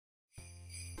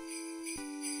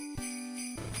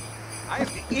I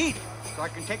have to eat so I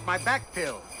can take my back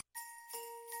pill.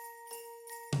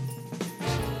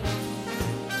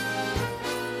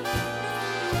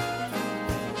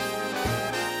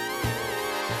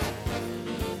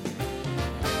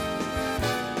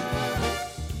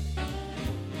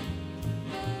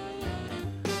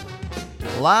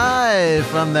 Live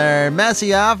from their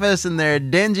messy office in their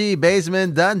dingy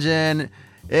basement dungeon,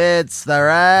 it's the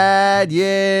Rad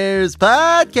Years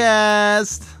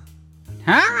Podcast.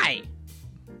 Hi.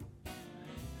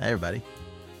 Hey, everybody.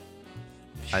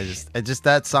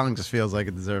 That song just feels like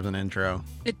it deserves an intro.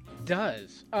 It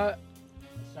does. Sorry,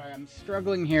 I'm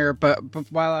struggling here, but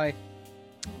while I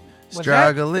was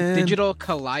Struggling. that digital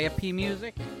calliope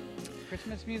music,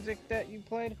 Christmas music that you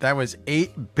played. That was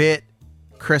 8-bit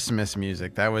Christmas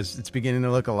music. It's beginning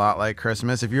to look a lot like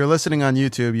Christmas. If you're listening on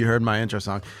YouTube, you heard my intro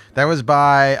song. That was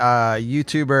by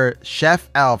YouTuber Chef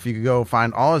Elf. You can go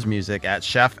find all his music at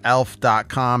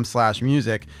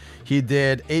chefelf.com/music. He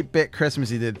did 8-bit Christmas.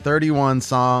 He did 31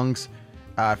 songs.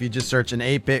 If you just search an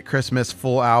 8-bit Christmas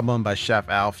full album by Chef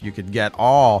Elf, you could get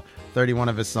all 31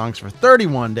 of his songs for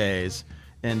 31 days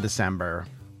in December.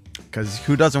 Because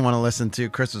who doesn't want to listen to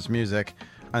Christmas music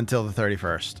until the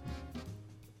 31st?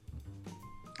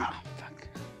 Oh, fuck.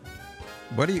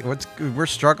 We're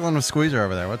struggling with Squeezer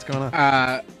over there. What's going on?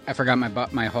 I forgot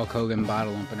my Hulk Hogan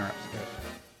bottle opener upstairs.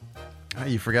 Oh,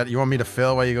 you forgot? You want me to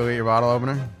fill while you go get your bottle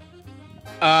opener?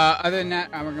 Other than that,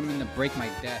 I'm going to break my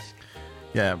desk.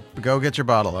 Yeah, go get your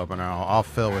bottle opener. I'll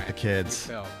fill with the kids.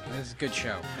 Phil, this is a good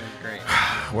show. It was great.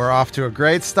 We're off to a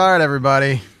great start,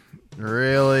 everybody.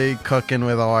 Really cooking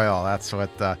with oil. That's what.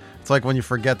 It's like when you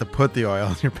forget to put the oil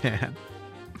in your pan.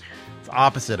 It's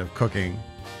opposite of cooking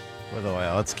with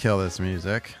oil. Let's kill this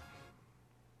music.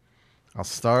 I'll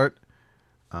start.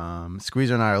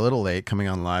 Squeezer and I are a little late coming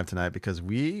on live tonight because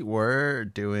we were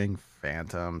doing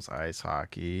Phantoms ice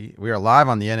hockey. We are live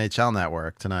on the NHL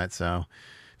Network tonight, so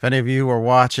if any of you were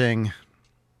watching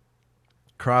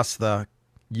across the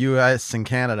U.S. and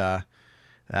Canada,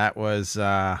 that was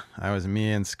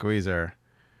me and Squeezer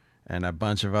and a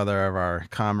bunch of other of our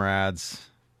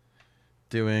comrades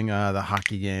doing the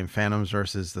hockey game, Phantoms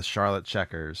versus the Charlotte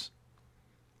Checkers,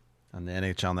 on the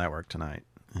NHL Network tonight.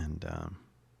 And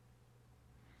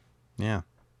yeah,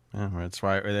 that's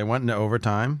why they went into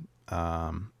overtime.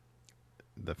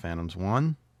 The Phantoms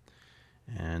won,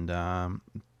 and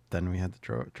then we had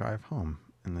to drive home.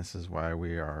 And this is why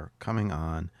we are coming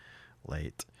on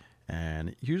late.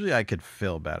 And usually I could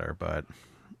feel better, but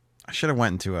I should have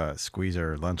went into a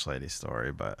Squeezer lunch lady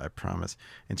story. But I promise,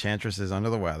 Enchantress is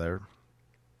under the weather.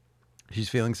 She's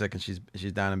feeling sick, and she's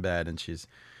down in bed, and she's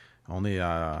only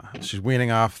she's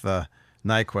weaning off the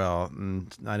NyQuil,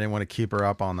 and I didn't want to keep her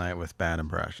up all night with bad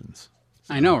impressions.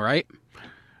 I know, right?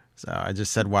 So I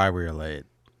just said why we were late,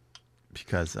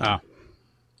 because I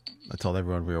told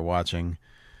everyone we were watching,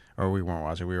 or we weren't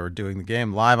watching. We were doing the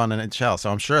game live on NHL,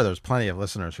 so I'm sure there's plenty of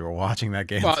listeners who were watching that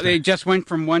game. Well, they just went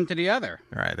from one to the other.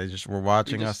 Right, they just were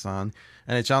watching us on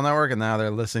NHL Network, and now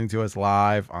they're listening to us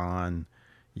live on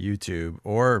YouTube,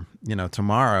 or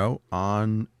tomorrow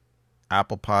on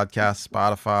Apple Podcasts,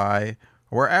 Spotify,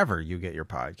 wherever you get your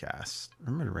podcasts.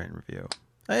 Remember to rate and review.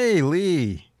 Hey,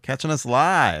 Lee, catching us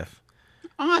live.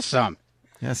 Awesome.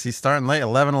 Yes, he's starting late,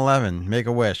 11:11. Make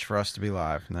a wish for us to be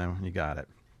live. No, you got it.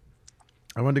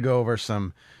 I wanted to go over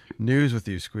some news with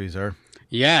you, Squeezer.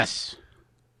 Yes.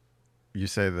 You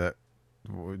say that.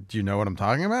 Do you know what I'm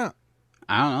talking about?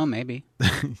 I don't know, maybe.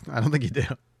 I don't think you do.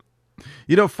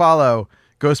 You don't follow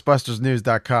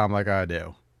GhostbustersNews.com like I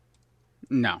do.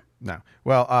 No.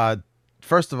 Well,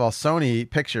 first of all, Sony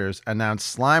Pictures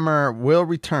announced Slimer will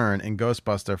return in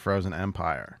Ghostbuster Frozen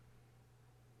Empire.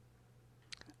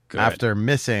 Good. After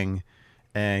missing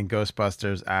in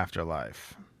Ghostbusters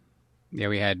Afterlife. Yeah,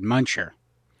 we had Muncher.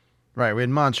 Right, we had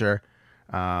Muncher.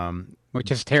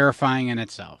 Which is terrifying in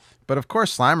itself. But of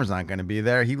course, Slimer's not going to be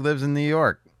there. He lives in New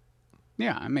York.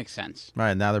 Yeah, that makes sense.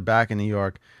 Right, now they're back in New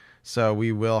York. So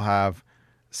we will have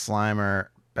Slimer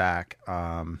back.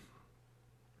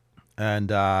 And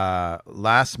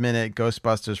last minute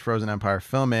Ghostbusters Frozen Empire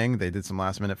filming. They did some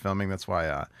last minute filming. That's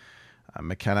why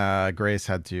McKenna Grace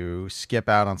had to skip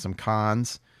out on some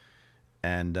cons.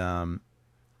 And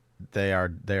they are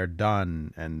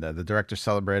done. And the director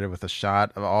celebrated with a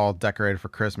shot of all decorated for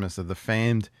Christmas of the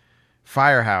famed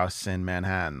firehouse in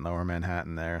Manhattan, Lower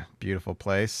Manhattan there. Beautiful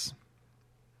place.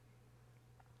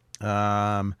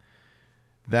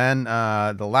 Then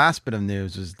the last bit of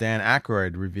news is Dan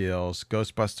Aykroyd reveals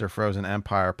Ghostbuster Frozen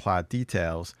Empire plot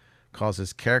details, calls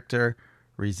his character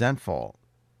resentful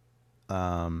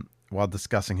while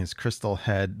discussing his Crystal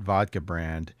Head vodka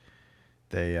brand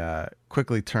they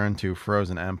quickly turned to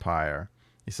Frozen Empire.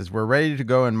 He says, we're ready to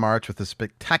go in March with a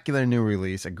spectacular new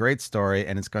release, a great story,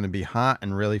 and it's going to be hot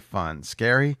and really fun.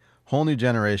 Scary, whole new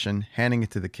generation, handing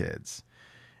it to the kids.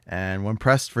 And when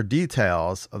pressed for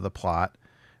details of the plot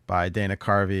by Dana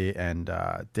Carvey and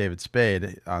David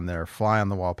Spade on their Fly on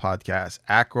the Wall podcast,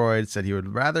 Aykroyd said he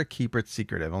would rather keep it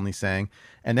secretive, only saying,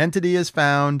 an entity is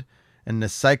found in the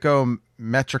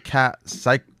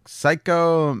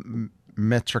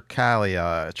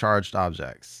psychometricalia charged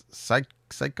objects.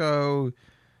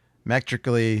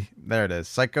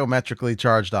 Psychometrically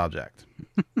charged object.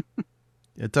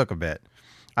 It took a bit.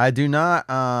 I do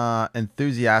not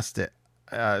enthusiastic.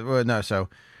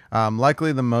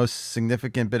 Likely the most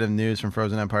significant bit of news from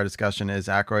Frozen Empire discussion is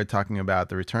Aykroyd talking about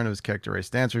the return of his character Ray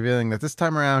Stantz, revealing that this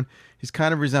time around he's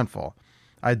kind of resentful.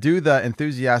 I do the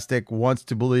enthusiastic, wants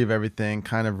to believe everything,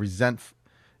 kind of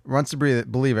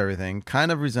believe everything,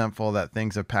 kind of resentful that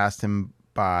things have passed him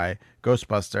by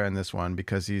Ghostbuster in this one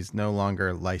because he's no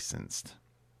longer licensed.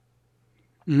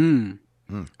 I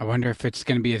wonder if it's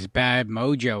going to be his bad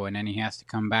mojo and then he has to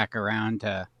come back around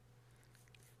to...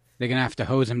 They're going to have to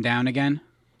hose him down again?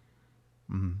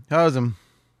 Hose him.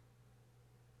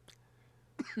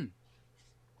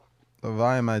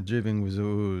 Why am I driving with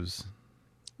ooze?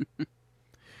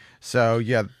 So,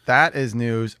 yeah, that is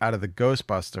news out of the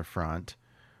Ghostbuster front.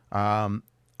 On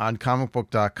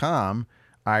comicbook.com,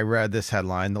 I read this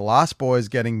headline, The Lost Boys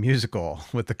getting musical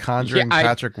with The Conjuring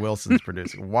Patrick Wilson's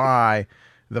producing. Why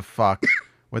the fuck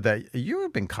would that? You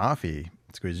have been coffee,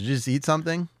 Squeeze. Did you just eat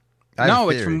something? No,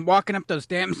 it's from walking up those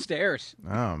damn stairs.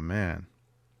 Oh, man.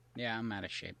 Yeah, I'm out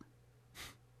of shape.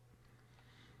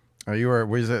 Oh, we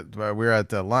were at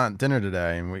dinner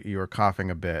today, and you were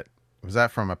coughing a bit. Was that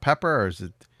from a pepper, or is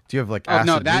it? Do you have like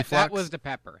acid reflux? That was the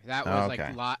pepper. That was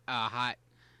okay. like hot,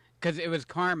 because it was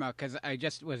karma. Because I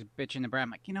just was bitching the Brad.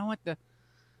 I'm like, you know what, the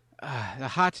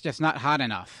hot's just not hot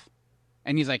enough.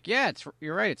 And he's like, yeah,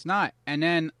 you're right, it's not. And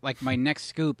then like my next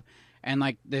scoop, and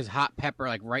like there's hot pepper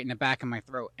like right in the back of my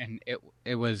throat, and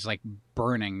it was like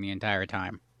burning the entire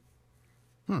time.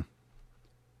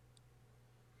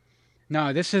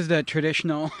 No, this is the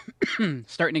traditional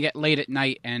starting to get late at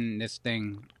night, and this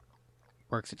thing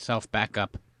works itself back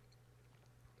up.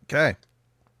 Okay.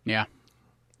 Yeah.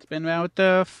 It's been about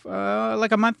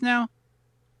like a month now.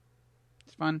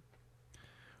 It's fun.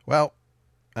 Well,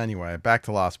 anyway, back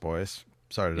to Lost Boys.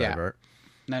 Sorry to divert.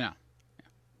 No.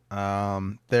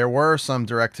 There were some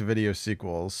direct-to-video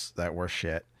sequels that were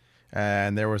shit,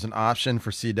 and there was an option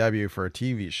for CW for a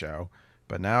TV show,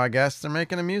 but now I guess they're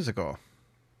making a musical.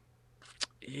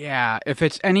 Yeah, if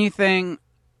it's anything,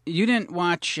 you didn't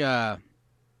watch. Did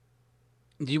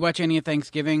you watch any of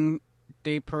Thanksgiving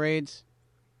Day parades?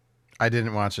 I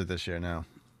didn't watch it this year. No.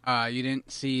 You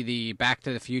didn't see the Back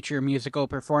to the Future musical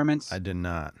performance? I did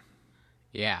not.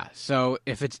 Yeah, so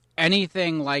if it's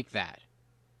anything like that,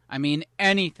 I mean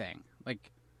anything,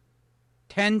 like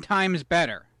 10 times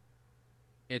better,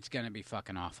 it's gonna be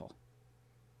fucking awful.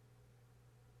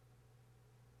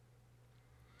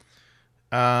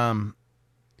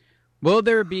 Will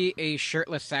there be a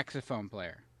shirtless saxophone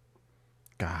player?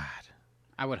 God.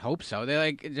 I would hope so. They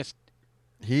like just...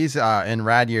 He's in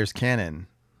Rad Year's canon.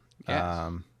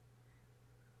 Yes.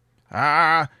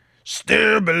 I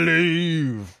still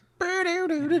believe.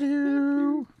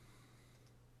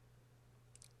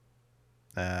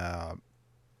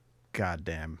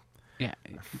 Goddamn. Yeah.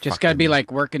 Just gotta be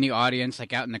like working the audience,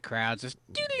 like out in the crowds. Just...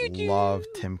 Love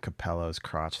Tim Capello's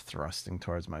crotch thrusting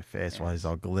towards my face while he's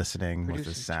all glistening with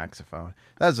his saxophone.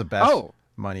 That was the best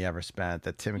money ever spent.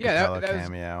 That Tim Capello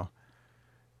cameo.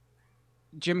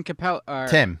 Jim Capello.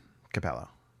 Tim Capello.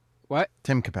 What?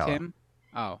 Tim Capello. Tim?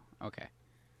 Oh, okay.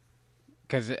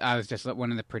 Because I was just one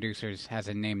of the producers has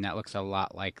a name that looks a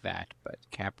lot like that, but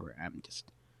Capra. I'm just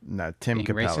Tim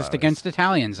Capello. Racist against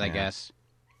Italians, I guess.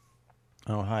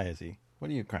 Oh, hi, Izzy.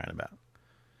 What are you crying about?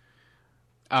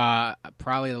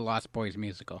 Probably the Lost Boys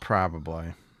musical.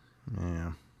 Probably.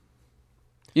 Yeah.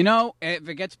 You know, if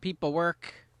it gets people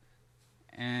work,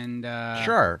 and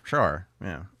sure,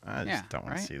 yeah. I just don't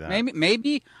want to see that.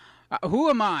 Maybe. Who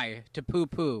am I to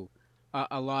poo-poo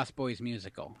a Lost Boys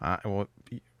musical? Well,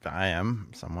 I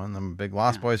am someone. I'm a big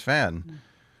Lost Boys fan.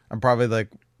 I'm probably like,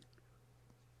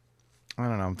 I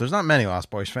don't know. There's not many Lost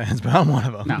Boys fans, but I'm one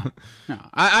of them. No.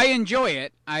 I enjoy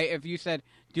it. If you said,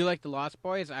 do you like the Lost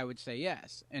Boys? I would say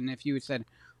yes. And if you said,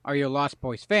 are you a Lost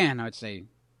Boys fan? I would say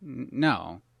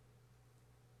no.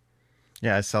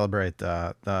 Yeah, I celebrate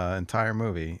the entire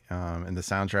movie and the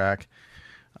soundtrack,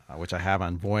 which I have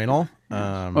on vinyl.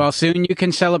 Well, soon you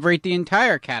can celebrate the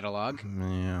entire catalog.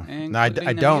 Yeah. No, I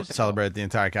don't celebrate the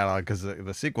entire catalog because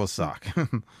the sequels suck.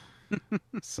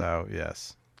 So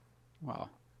yes. Well,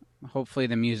 hopefully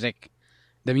the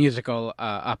musical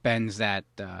upends that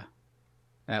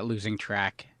losing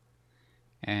track,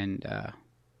 and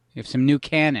you have some new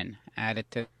canon added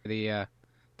to the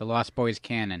Lost Boys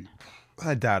canon.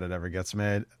 I doubt it ever gets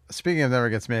made. Speaking of never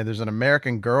gets made, there's an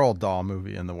American Girl doll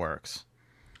movie in the works.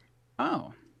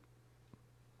 Oh.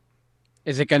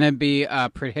 Is it going to be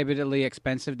prohibitively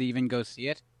expensive to even go see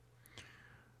it?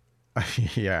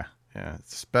 Yeah.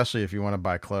 Especially if you want to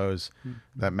buy clothes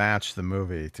that match the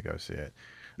movie to go see it.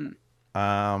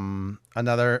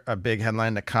 A big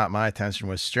headline that caught my attention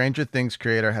was Stranger Things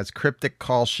creator has cryptic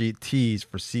call sheet tease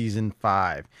for season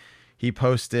 5. He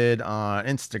posted on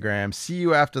Instagram, "See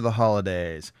you after the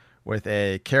holidays," with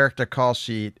a character call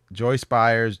sheet: Joyce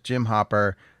Byers, Jim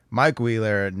Hopper, Mike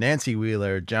Wheeler, Nancy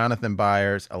Wheeler, Jonathan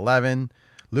Byers, 11,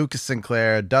 Lucas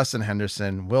Sinclair, Dustin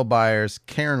Henderson, Will Byers,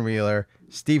 Karen Wheeler,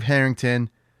 Steve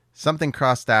Harrington, something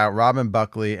crossed out, Robin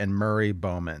Buckley, and Murray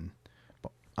Bowman.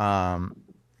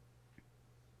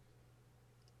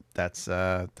 That's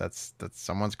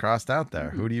someone's crossed out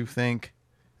there. Who do you think?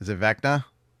 Is it Vecna?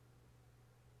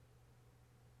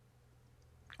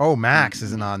 Oh, Max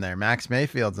isn't on there. Max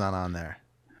Mayfield's not on there.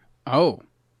 Oh.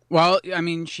 Well, I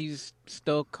mean, she's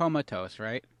still comatose,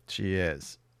 right? She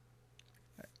is.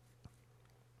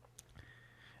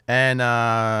 And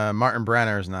Martin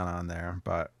Brenner is not on there,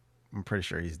 but I'm pretty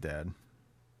sure he's dead.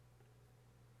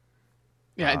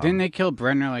 Yeah, didn't they kill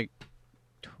Brenner like...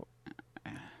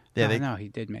 Yeah, no, he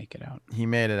did make it out. He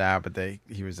made it out, but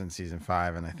he was in season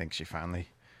 5, and I think she finally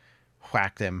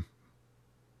whacked him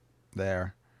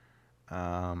there.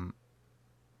 When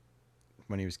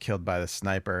he was killed by the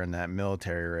sniper in that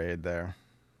military raid there.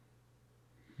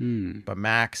 But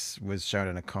Max was shown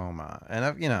in a coma.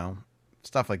 And,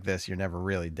 stuff like this, you're never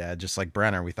really dead. Just like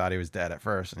Brenner, we thought he was dead at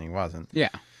first, and he wasn't. Yeah.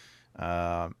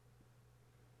 The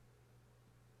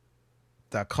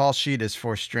call sheet is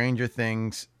for Stranger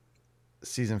Things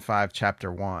season 5,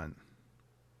 chapter 1.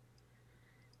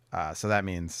 So that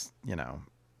means,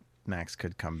 Max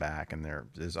could come back, and there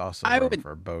is also room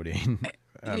for Bodine.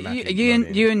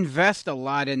 You invest a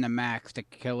lot into Max to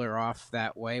kill her off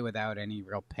that way without any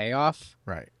real payoff.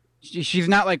 Right. She's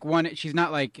not like She's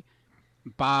not like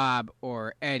Bob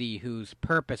or Eddie, whose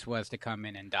purpose was to come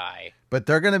in and die. But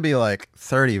they're going to be like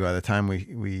 30 by the time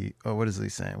we. Oh, what is he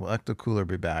saying? Will Ecto Cooler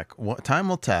be back? Time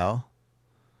will tell.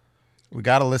 We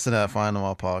got to listen to that Final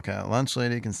Wall podcast. Lunch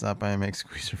lady can stop by and make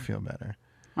Squeezer feel better.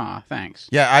 Aw, thanks.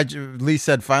 Yeah, Lee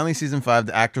said finally season 5,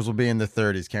 the actors will be in their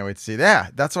 30s. Can't wait to see. Yeah,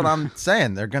 that's what I'm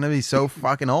saying. They're going to be so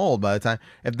fucking old by the time.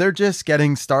 If they're just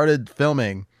getting started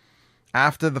filming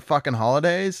after the fucking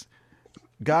holidays,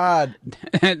 God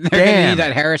they're going to need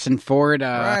that Harrison Ford.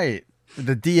 Right.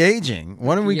 The de-aging.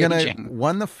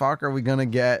 When the fuck are we going to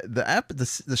get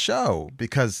the show?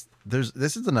 Because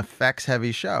this is an effects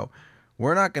heavy show.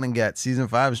 We're not going to get season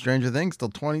 5 of Stranger Things till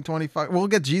 2025. We'll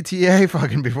get GTA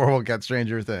fucking before we'll get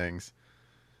Stranger Things.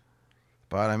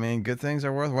 But, I mean, good things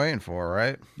are worth waiting for,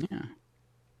 right?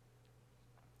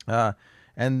 Yeah.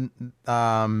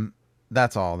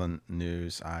 That's all the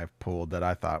news I've pulled that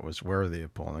I thought was worthy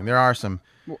of pulling. There are some...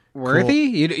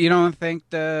 Worthy? Cool... You don't think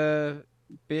the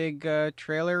big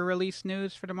trailer release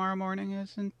news for tomorrow morning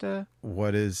isn't...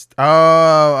 What is...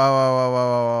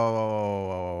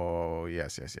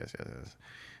 Yes.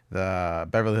 The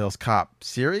Beverly Hills Cop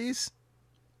series?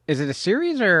 Is it a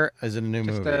series or is it a new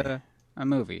movie? A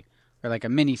movie. Or like a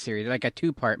mini-series, like a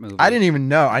 2-part movie. I didn't even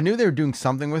know. I knew they were doing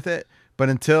something with it, but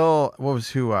until...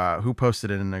 Who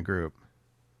posted it in the group?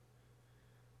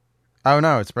 Oh,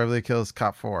 no, it's Beverly Hills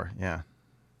Cop 4. Yeah.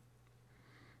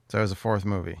 So it was a 4th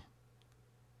movie.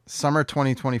 Summer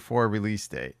 2024 release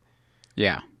date.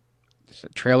 Yeah. So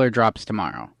trailer drops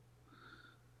tomorrow.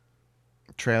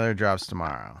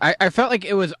 I felt like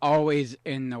it was always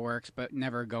in the works, but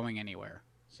never going anywhere.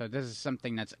 So this is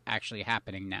something that's actually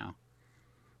happening now.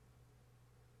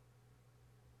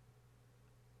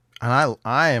 And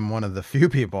I am one of the few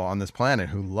people on this planet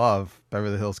who love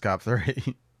Beverly Hills Cop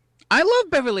 3. I love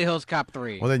Beverly Hills Cop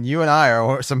 3. Well, then you and I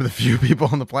are some of the few people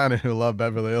on the planet who love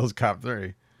Beverly Hills Cop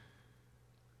 3.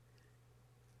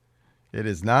 It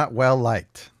is not well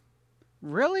liked.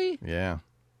 Really? Yeah.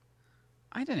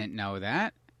 I didn't know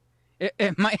that.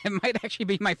 It might actually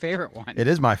be my favorite one. It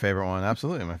is my favorite one.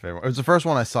 Absolutely my favorite one. It was the first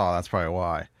one I saw. That's probably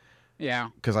why. Yeah.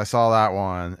 Because I saw that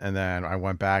one, and then I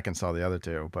went back and saw the other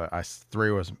two. But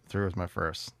 3 was my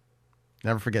first.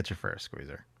 Never forget your first,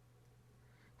 Squeezer.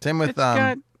 Same with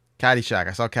Caddyshack.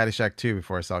 I saw Caddyshack 2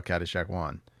 before I saw Caddyshack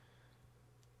 1.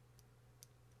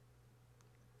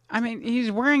 I mean,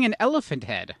 he's wearing an elephant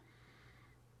head.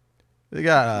 They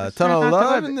got a ton of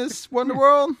love in this Wonder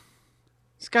World.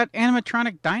 It's got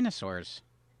animatronic dinosaurs.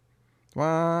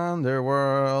 Wonder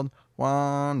World,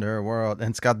 Wonder World.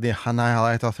 And it's got the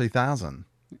Annihilator 3000.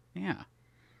 Yeah.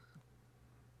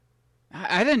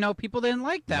 I didn't know people didn't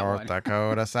like that North one.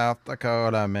 Dakota, South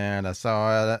Dakota,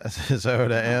 Minnesota,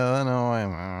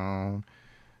 Illinois.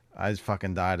 I just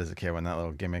fucking died as a kid when that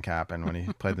little gimmick happened when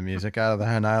he played the music out of the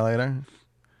Annihilator.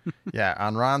 Yeah,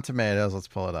 on Rotten Tomatoes, let's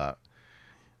pull it up.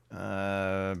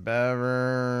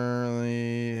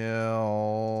 Beverly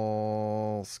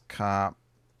Hills Cop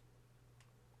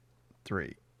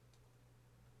 3.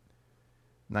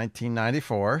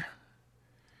 1994.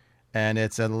 And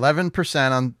it's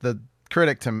 11% on the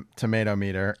critic tomato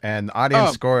meter and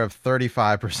audience score of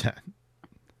 35%.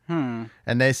 And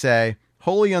they say,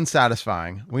 wholly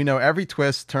unsatisfying. We know every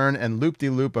twist, turn, and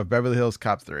loop-de-loop of Beverly Hills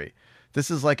Cop 3.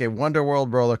 This is like a Wonder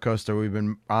World roller coaster we've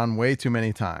been on way too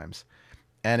many times.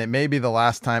 And it may be the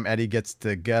last time Eddie gets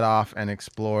to get off and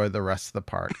explore the rest of the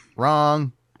park.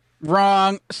 Wrong.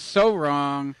 Wrong. So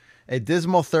wrong. A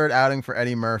dismal third outing for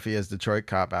Eddie Murphy as Detroit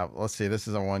Cop out. Let's see. This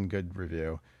is a one good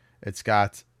review. It's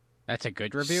got... That's a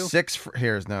good review?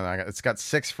 It's got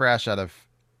 6 fresh out of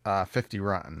 50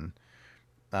 rotten.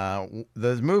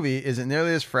 The movie isn't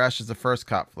nearly as fresh as the first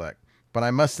cop flick, but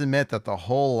I must admit that the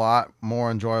whole lot more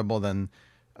enjoyable than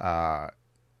the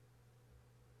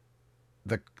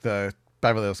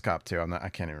Beverly Hills Cop 2. I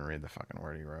can't even read the fucking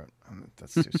word he wrote.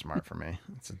 That's too smart for me.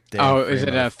 It's a damn is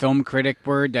it a film critic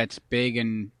word that's big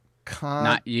and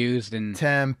not used?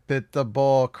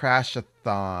 Contemptible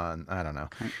crashathon. I don't know.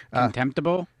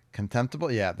 Contemptible?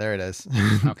 Contemptible? Yeah, there it is.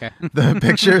 Okay. The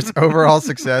picture's overall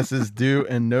success is due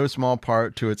in no small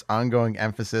part to its ongoing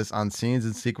emphasis on scenes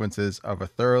and sequences of a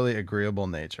thoroughly agreeable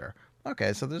nature.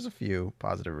 Okay, so there's a few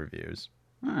positive reviews.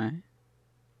 All right.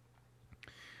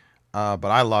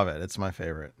 But I love it. It's my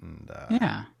favorite. And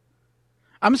yeah.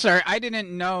 I'm sorry. I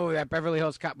didn't know that Beverly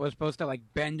Hills Cop was supposed to like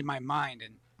bend my mind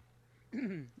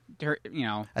and, you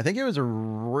know. I think it was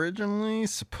originally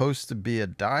supposed to be a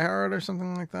Die Hard or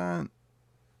something like that.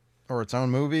 Or its own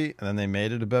movie, and then they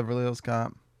made it a Beverly Hills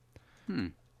Cop.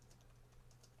 I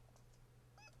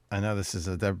know this is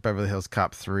a Beverly Hills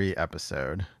Cop 3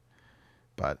 episode,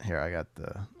 but here I got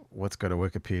let's go to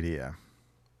Wikipedia.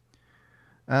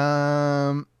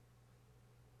 I'll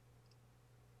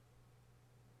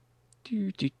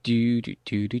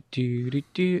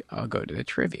go to the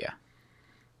trivia.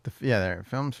 There.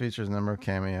 Film features a number of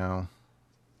cameo.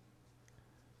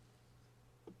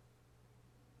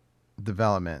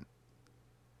 Development.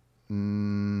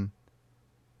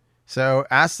 So,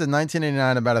 asked in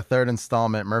 1989 about a third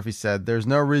installment, Murphy said, "There's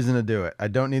no reason to do it. I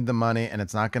don't need the money, and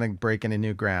it's not going to break any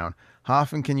new ground. How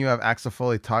often can you have Axel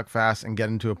Foley talk fast and get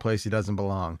into a place he doesn't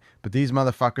belong? But these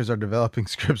motherfuckers are developing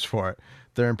scripts for it.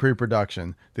 They're in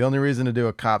pre-production. The only reason to do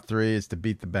a Cop 3 is to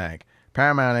beat the bank.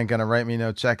 Paramount ain't going to write me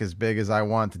no check as big as I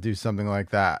want to do something like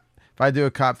that. If I do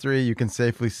a Cop 3, you can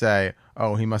safely say,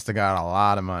 oh, he must have got a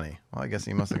lot of money." Well, I guess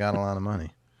he must have got a lot of money.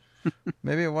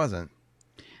 Maybe it wasn't.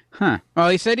 Huh. Well,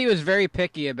 he said he was very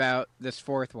picky about this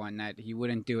fourth one, that he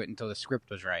wouldn't do it until the script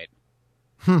was right.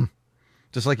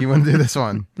 Just like you wouldn't do this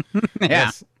one. Yeah.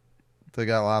 Yes. They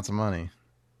got lots of money.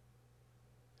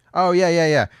 Oh,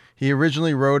 yeah. He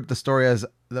originally wrote the story as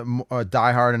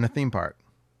Die Hard in a theme park.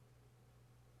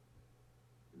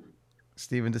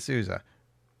 Steven D'Souza.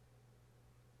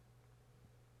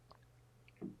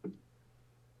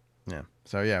 Yeah.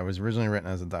 So, yeah, it was originally written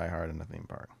as a Die Hard in a theme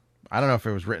park. I don't know if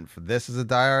it was written for this as a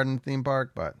Die Hard in a theme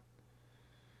park, but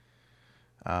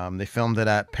they filmed it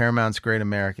at Paramount's Great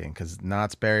American because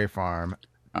Knott's Berry Farm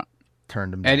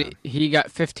turned him down. And he got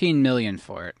 $15 million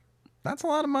for it. That's a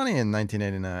lot of money in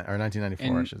 1989 or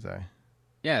 1994, I should say.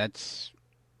 Yeah, that's.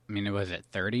 I mean, was it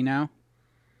 30 now,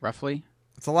 roughly?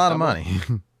 It's a lot of money.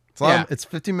 It's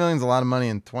 $50 million is a lot of money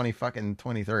in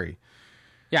 23.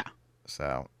 Yeah.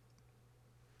 So.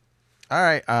 All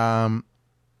right.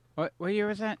 What year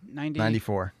was that?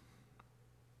 94.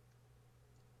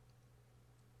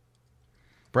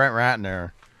 Brent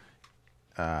Ratner,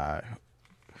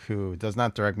 who does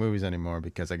not direct movies anymore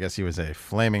because I guess he was a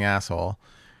flaming asshole,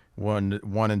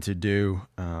 wanted to do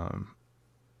I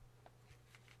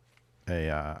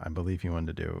believe he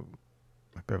wanted to do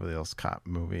a Beverly Hills Cop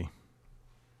movie.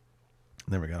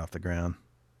 Never got off the ground.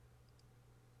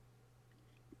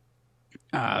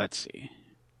 Let's see.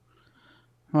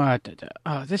 What?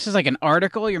 Oh, this is like an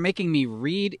article you're making me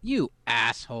read? You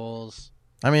assholes.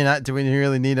 I mean, do we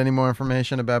really need any more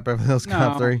information about Beverly Hills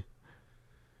Cop 3? You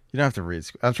don't have to read.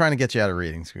 I'm trying to get you out of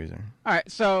reading, Squeezer. All right,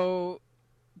 so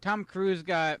Tom Cruise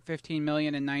got $15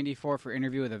 million in '94 for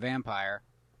Interview with a Vampire.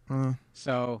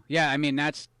 So, yeah, I mean,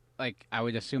 that's like, I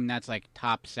would assume that's like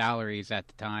top salaries at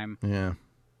the time. Yeah.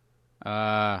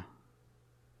 Uh,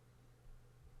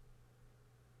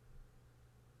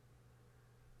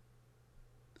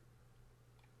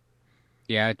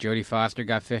 yeah, Jodie Foster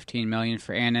got 15 million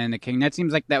for Anna and the King. That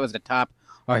seems like that was the top.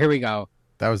 Oh, here we go.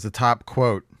 That was the top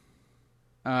quote.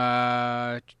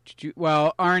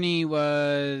 Well,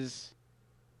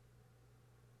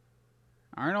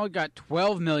 Arnold got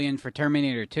 12 million for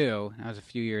Terminator 2. That was a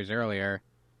few years earlier.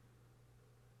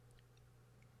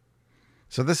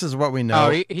 So this is what we know.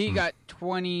 Oh, he got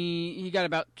 20. He got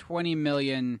about 20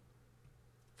 million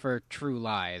for True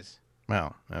Lies.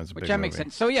 Well, that was a big Which that movie. makes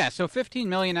sense. So yeah, so 15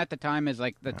 million at the time is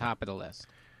like the top of the list.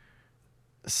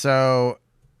 So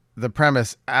the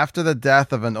premise, after the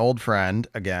death of an old friend,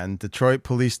 again, Detroit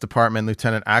Police Department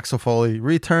Lieutenant Axel Foley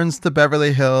returns to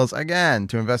Beverly Hills again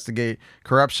to investigate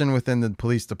corruption within the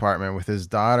police department with his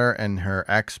daughter and her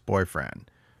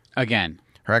ex-boyfriend. Again.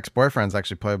 Her ex-boyfriend's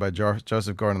actually played by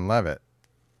Joseph Gordon-Levitt.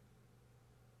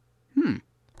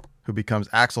 Who becomes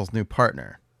Axel's new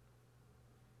partner.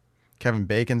 Kevin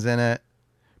Bacon's in it.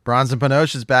 Bronson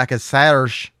Pinchot is back as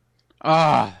Serge.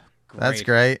 Oh, great. That's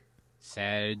great.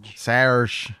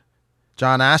 Serge.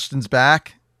 John Ashton's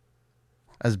back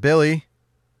as Billy.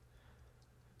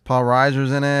 Paul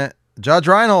Reiser's in it. Judge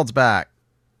Reinhold's back.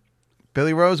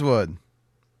 Billy Rosewood.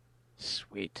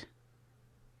 Sweet.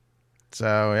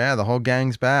 So, yeah, the whole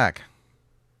gang's back.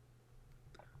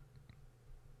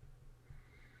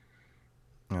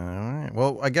 All right.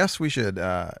 Well, I guess we should,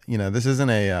 this isn't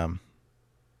a...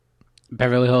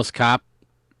 Beverly Hills Cop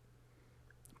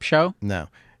show? No.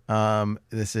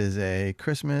 This is a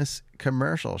Christmas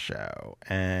commercial show,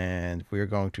 and we're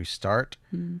going to start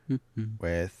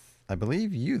with, I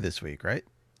believe, you this week, right?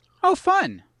 Oh,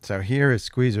 fun. So here is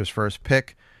Squeezer's first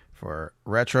pick for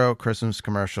retro Christmas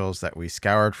commercials that we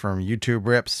scoured from YouTube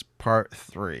Rips Part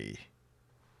 3.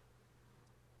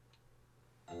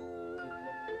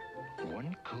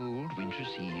 One cold winter's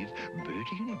eve,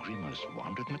 Bertie and Grimace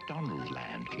wandered McDonald's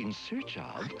land in search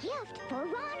of... A gift for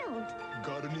Ronald.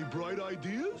 Got any bright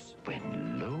ideas?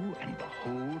 When lo and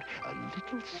behold, a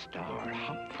little star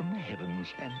hopped from the heavens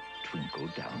and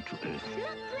twinkled down to earth.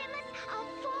 Look, Grimace, a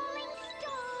falling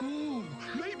star. Ooh,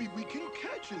 maybe we can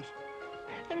catch it.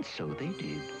 And so they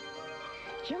did.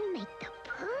 You'll make the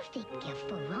perfect gift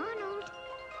for Ronald.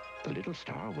 The little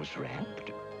star was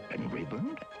wrapped and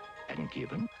ribboned and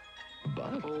given,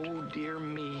 but... Oh, dear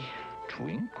me.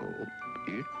 Twinkle,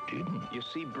 it didn't. You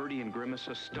see, Bertie and Grimace,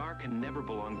 a star can never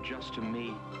belong just to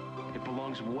me. It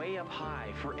belongs way up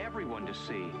high for everyone to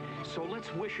see. So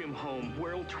let's wish him home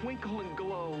where he'll twinkle and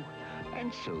glow.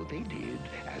 And so they did,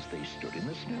 as they stood in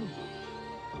the snow.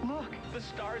 Look, the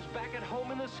star's back at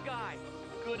home in the sky.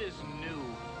 Good as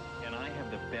new. And I have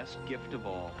the best gift of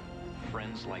all.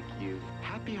 Friends like you.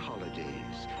 Happy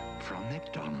holidays from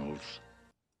McDonald's.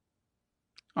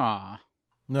 Aw.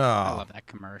 No. I love that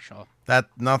commercial. That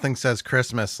nothing says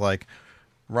Christmas like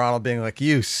Ronald being like,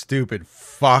 "You stupid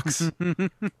fucks.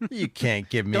 You can't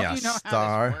give me Don't a you know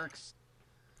star. How this works?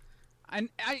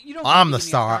 You don't I'm give the me a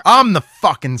star. I'm the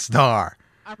fucking star."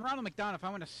 I'm Ronald McDonald. If I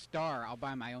want a star, I'll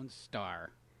buy my own star.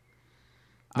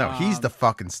 No, he's the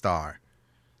fucking star.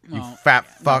 You well, fat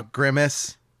fuck,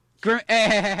 Grimace.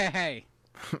 Hey.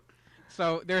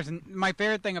 So there's my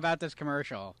favorite thing about this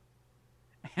commercial,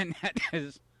 and that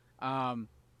is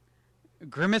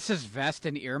Grimace's vest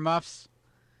and earmuffs.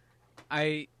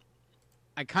 I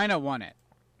kind of want it.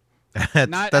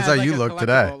 Not That's as how like you a look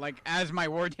today. collectible, Like as my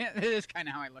ward. It is kind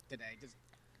of how I look today. Just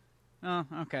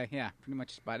okay, yeah, pretty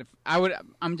much spot.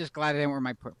 I'm just glad I didn't wear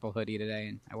my purple hoodie today,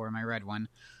 and I wore my red one.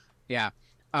 Yeah,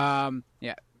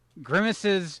 yeah.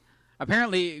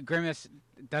 Apparently Grimace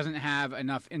doesn't have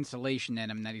enough insulation in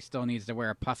him that he still needs to wear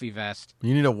a puffy vest.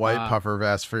 You need a white puffer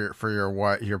vest for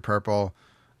your purple.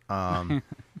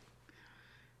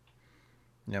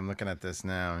 Yeah, I'm looking at this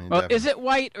now. Well, is it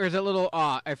white or is it a little?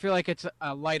 I feel like it's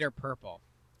a lighter purple.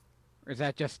 Or is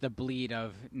that just the bleed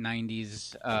of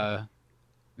 '90s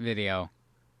video?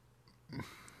 I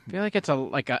feel like it's a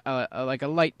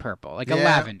light purple, like a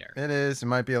lavender. It is. It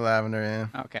might be a lavender. Yeah.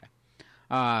 Okay.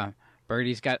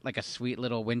 Birdie's got like a sweet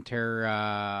little winter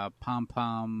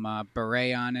pom-pom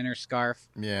beret on in her scarf.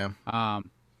 Yeah.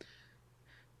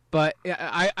 But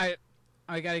I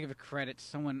gotta give a credit.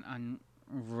 Someone on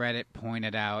Reddit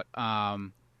pointed out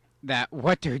that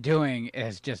what they're doing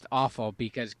is just awful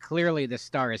because clearly the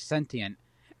star is sentient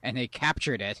and they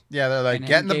captured it. Yeah, they're like, and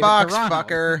get in the gave it to box, Ronald.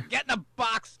 fucker. Get in the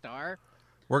box, star.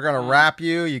 We're gonna wrap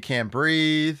you. You can't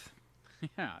breathe.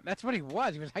 Yeah, that's what he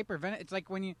was. He was hyperventilating. It's like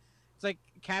it's like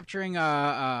capturing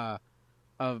a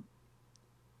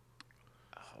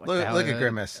Look at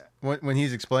Grimace when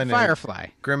he's explaining Firefly.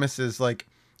 Grimace is like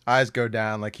Eyes go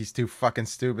down like he's too fucking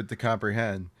stupid to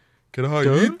comprehend. Can I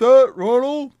eat that,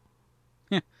 Ronald?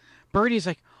 Birdie's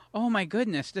like, oh my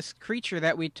goodness, this creature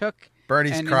that we took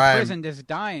Birdie's and crying. imprisoned is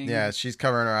dying. Yeah, she's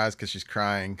covering her eyes because she's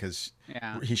crying because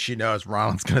Yeah. she knows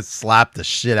Ronald's gonna slap the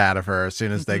shit out of her as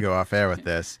soon as they go off air with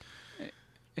this.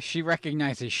 She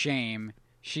recognizes shame.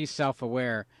 She's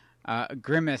self-aware.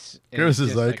 Grimace Grimace is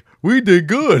just like, we did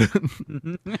good.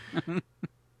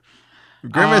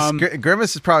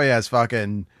 Grimace is probably has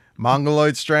fucking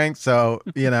mongoloid strength, so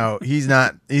he's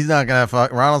not gonna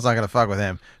fuck. Ronald's not gonna fuck with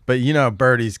him. But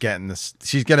Birdie's getting this.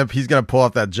 He's gonna pull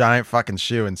off that giant fucking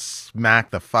shoe and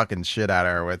smack the fucking shit out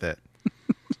of her with it.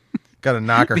 Gotta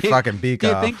knock her fucking beak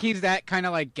off. Do you think he's that kind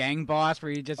of like gang boss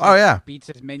where he just beats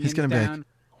his minions he's gonna down? be like,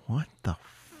 what the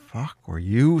fuck were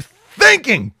you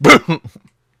thinking? Boom.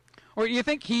 Or do you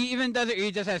think he even does it? Or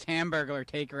he just has Hamburglar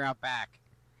take her out back.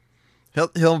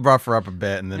 He'll rough her up a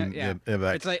bit and then Yeah. he'll be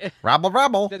like, It's like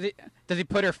rabble. Does he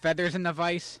put her feathers in the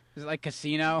vice? Is it like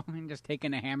Casino and just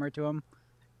taking a hammer to him?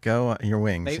 Go your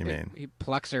wings. You mean? He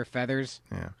plucks her feathers.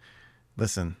 Yeah.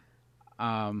 Listen,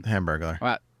 Hamburglar.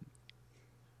 What?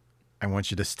 I want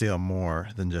you to steal more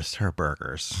than just her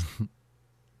burgers.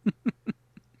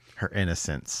 Her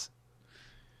innocence.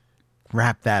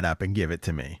 Wrap that up and give it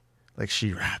to me. Like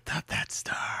she wrapped up that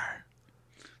star.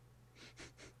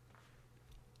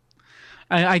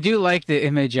 I do like the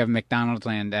image of McDonald's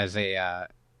Land as a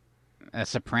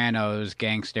Sopranos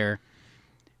gangster.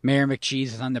 Mayor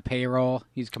McCheese is on the payroll.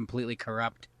 He's completely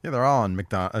corrupt. Yeah, they're all on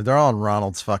They're all on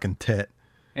Ronald's fucking tit.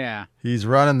 Yeah. He's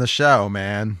running the show,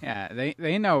 man. Yeah,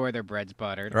 they know where their bread's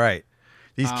buttered. Right.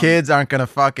 These kids aren't gonna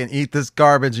fucking eat this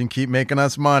garbage and keep making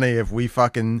us money if we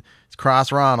fucking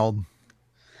cross Ronald.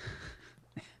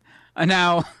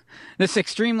 Now, this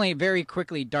extremely, very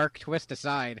quickly dark twist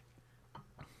aside,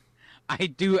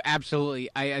 I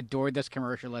adored this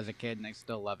commercial as a kid, and I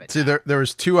still love it. See, there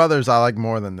was two others I like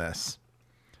more than this.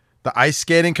 The ice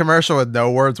skating commercial with no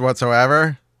words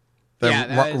whatsoever.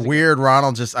 Weird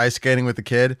Ronald just ice skating with the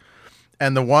kid.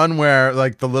 And the one where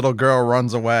like the little girl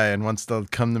runs away and wants to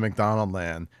come to McDonald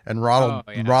Land. And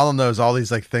Ronald knows all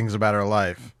these like things about her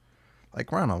life.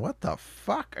 Like, Ronald, what the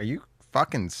fuck? Are you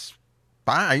fucking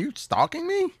are you stalking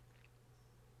me?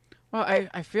 Well,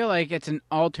 I feel like it's an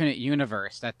alternate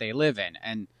universe that they live in,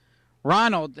 and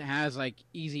Ronald has like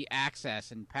easy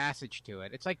access and passage to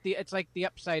it. It's like the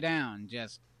Upside Down,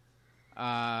 just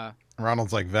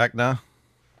Ronald's like Vecna.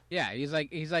 Yeah, he's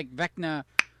like Vecna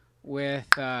with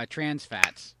trans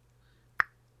fats.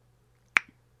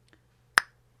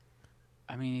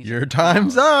 I mean, your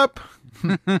time's up.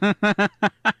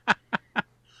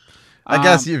 I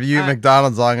guess if you eat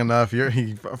McDonald's long enough,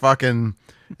 fucking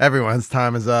everyone's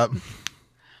time is up.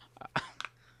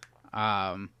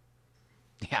 Yeah.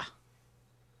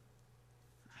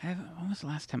 When was the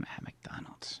last time I had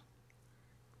McDonald's?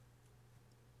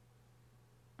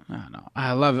 I don't know.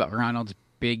 I love Ronald's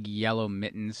big yellow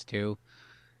mittens too.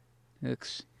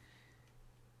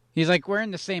 He's like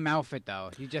wearing the same outfit though.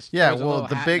 He just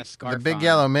the big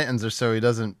yellow mittens are so he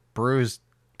doesn't bruise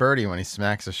Birdie when he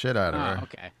smacks the shit out of her.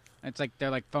 Okay. It's like they're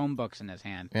like phone books in his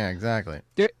hand. Yeah, exactly.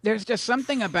 There's just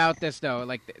something about this though,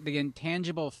 like the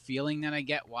intangible feeling that I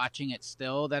get watching it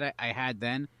still that I had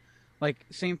then. Like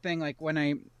same thing like when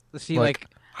I see like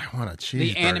I want a cheeseburger.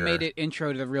 The animated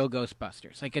intro to the real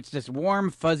Ghostbusters. Like it's this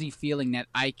warm fuzzy feeling that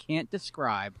I can't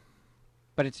describe,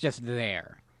 but it's just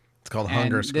there. It's called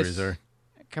Hunger Squeezer.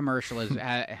 This commercial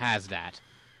has that.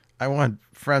 I want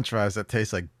French fries that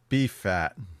taste like beef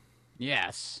fat.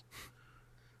 Yes.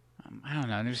 I don't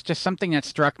know. There's just something that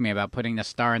struck me about putting the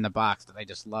star in the box that I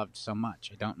just loved so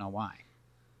much. I don't know why.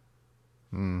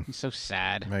 He's so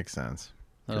sad. Makes sense.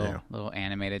 Little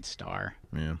animated star.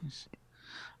 Yeah.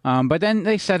 But then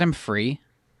they set him free.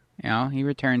 You know, he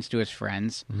returns to his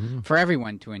friends for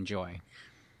everyone to enjoy.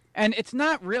 And it's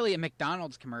not really a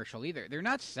McDonald's commercial either. They're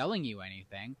not selling you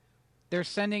anything. They're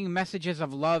sending messages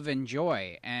of love and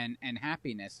joy and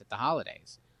happiness at the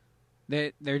holidays.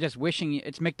 They're just wishing you.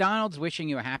 It's McDonald's wishing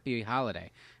you a happy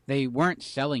holiday. They weren't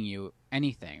selling you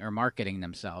anything or marketing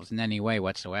themselves in any way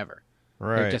whatsoever.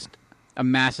 Right. They're just a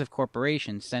massive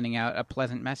corporation sending out a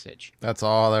pleasant message. That's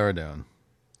all they were doing.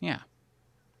 Yeah.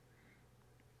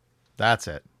 That's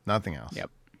it. Nothing else. Yep.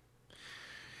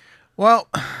 Well,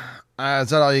 is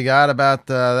that all you got about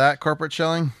that corporate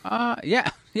shilling? Yeah.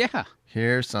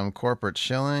 Here's some corporate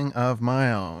shilling of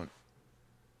my own.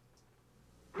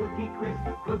 Cookie crisp,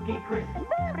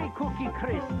 very cookie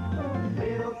crisp.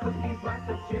 Little cookies, lots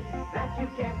of chips that you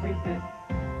can't resist.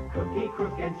 Cookie,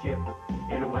 crook, and chip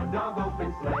in a one-dog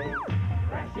open sleigh.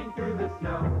 Crashing through the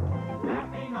snow,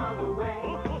 laughing all the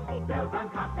way. Bells on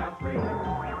Cop-Town Spring.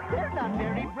 They're not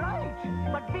very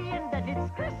seeing that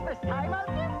it's Christmas time, I'll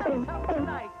get myself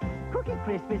tonight. Cookie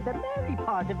Crisp is the merry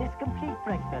part of this complete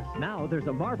breakfast. Now there's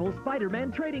a Marvel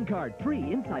Spider-Man trading card,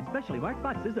 free inside specially marked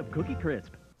boxes of Cookie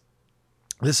Crisp.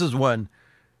 This is when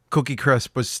Cookie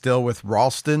Crisp was still with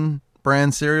Ralston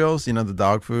brand cereals, you know, the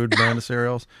dog food brand of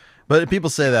cereals. But people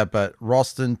say that, but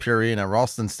Ralston Purina,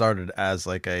 Ralston started as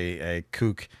like a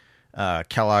kook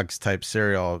Kellogg's type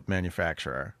cereal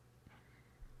manufacturer.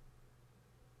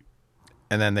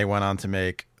 And then they went on to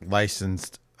make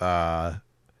licensed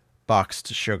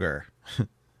boxed sugar.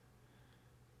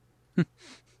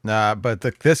 But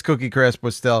this Cookie Crisp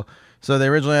was still... So they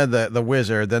originally had the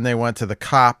Wizard, then they went to the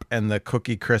Cop and the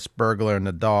Cookie Crisp Burglar and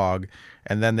the Dog,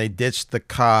 and then they ditched the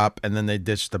Cop, and then they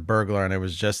ditched the Burglar, and it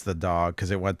was just the Dog because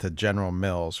it went to General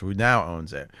Mills, who now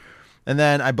owns it. And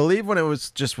then I believe when it was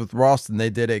just with Ralston,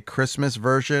 they did a Christmas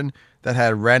version that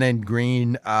had red and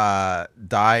green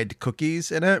dyed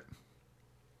cookies in it.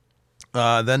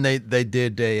 Then they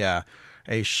did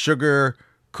a sugar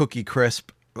Cookie Crisp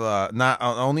not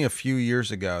only a few years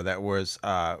ago that was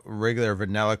regular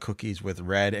vanilla cookies with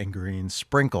red and green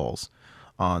sprinkles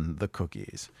on the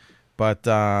cookies. But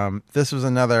this was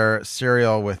another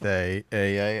cereal with I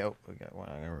gotta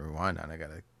rewind on. I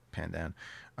gotta pan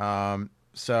down.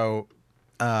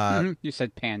 You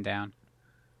said pan down.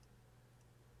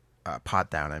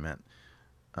 Pot down, I meant.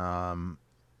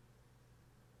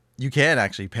 You can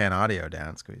actually pan audio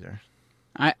down, Squeezer.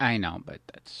 I know, but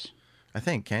that's... I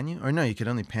think, can you? Or no, you can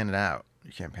only pan it out.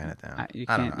 You can't pan it down.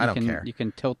 I don't care. You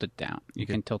can tilt it down. You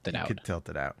can tilt it out. You can tilt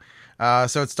it out.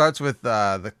 So it starts with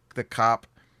the Cop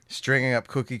stringing up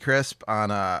Cookie Crisp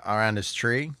on around his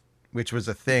tree, which was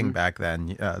a thing back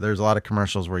then. There's a lot of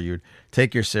commercials where you'd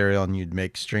take your cereal and you'd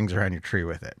make strings around your tree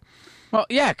with it. Well,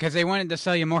 yeah, because they wanted to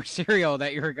sell you more cereal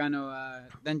that you were going to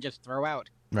then just throw out.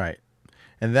 Right.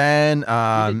 And then...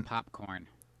 You did popcorn.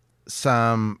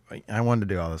 I wanted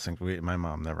to do all those things. My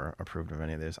mom never approved of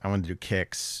any of this. I wanted to do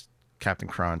Kix, Captain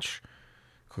Crunch,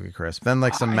 Cookie Crisp. Then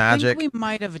like some Magic. I think we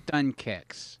might have done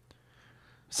Kix.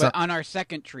 But on our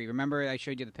second tree, remember I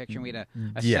showed you the picture? We had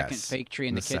a second fake tree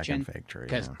in the kitchen. Second fake tree.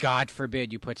 Because God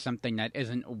forbid you put something that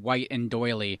isn't white and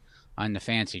doily on the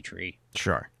fancy tree.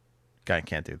 Sure. Guy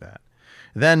can't do that.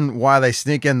 Then while they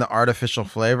sneak in the artificial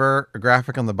flavor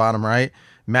graphic on the bottom right,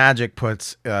 Magic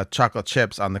puts chocolate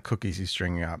chips on the cookies he's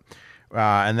stringing up.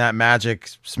 And that Magic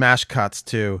smash cuts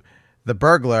to the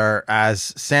Burglar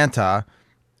as Santa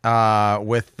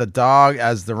with the dog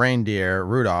as the reindeer,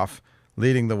 Rudolph,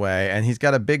 leading the way. And he's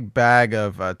got a big bag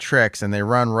of tricks, and they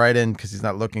run right in because he's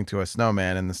not looking to a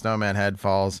snowman. And the snowman head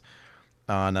falls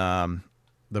on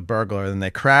the Burglar. Then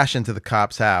they crash into the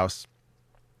Cop's house.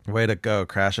 Way to go,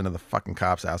 crash into the fucking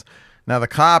Cop's house. Now, the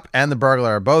Cop and the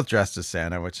Burglar are both dressed as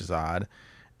Santa, which is odd.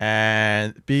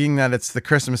 And being that it's the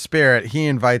Christmas spirit, he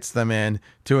invites them in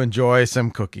to enjoy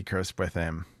some Cookie Crisp with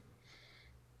him.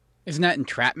 Isn't that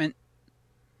entrapment?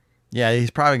 Yeah, he's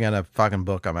probably going to fucking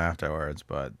book them afterwards.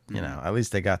 But, you know, at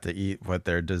least they got to eat what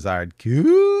their desired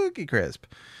Cookie Crisp.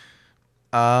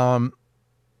 Then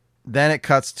it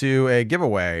cuts to a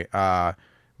giveaway.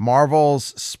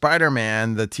 Marvel's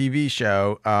Spider-Man, the TV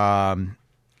show,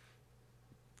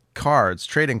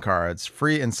 trading cards,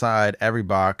 free inside every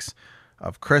box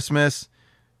of Christmas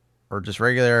or just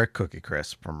regular Cookie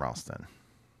Crisp from Ralston.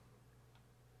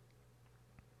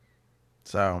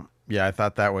 So, yeah, I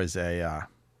thought that was a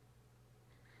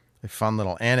fun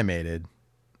little animated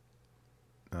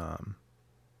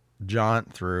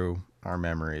jaunt through our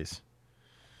memories.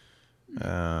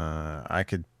 I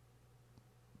could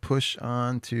push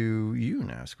on to you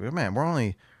now, Squid. Man, we're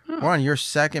on your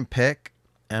second pick,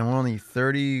 and we're only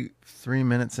 33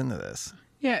 minutes into this.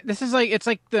 Yeah, this is it's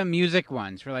like the music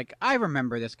ones. We're like, I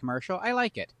remember this commercial. I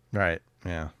like it. Right,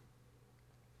 yeah.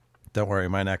 Don't worry,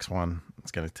 my next one,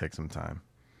 it's going to take some time.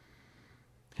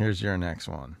 Here's your next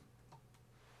one.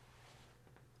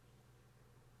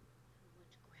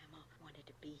 Grandma wanted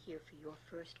to be here for your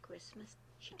first Christmas.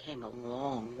 She came a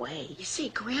long way. You see,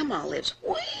 Grandma lives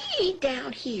way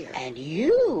down here, and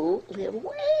you live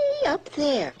way up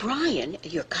there. Brian,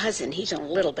 your cousin, he's a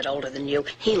little bit older than you.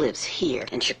 He lives here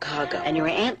in Chicago. And your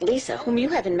Aunt Lisa, whom you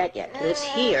haven't met yet, lives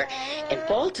here in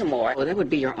Baltimore. Well, that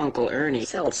would be your Uncle Ernie.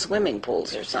 Sells swimming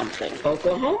pools or something.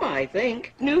 Oklahoma, I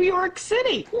think. New York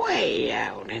City. Way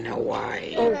out in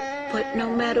Hawaii. Oh, but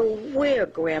no matter where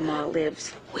Grandma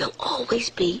lives, we'll always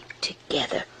be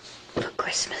together for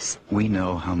Christmas. We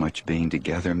know how much being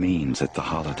together means at the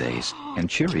holidays, and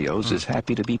Cheerios is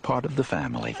happy to be part of the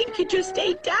family. I think you just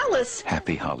ate Dallas.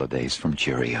 Happy holidays from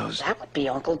Cheerios. That would be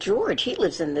Uncle George. He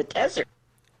lives in the desert.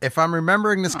 If I'm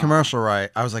remembering this commercial right,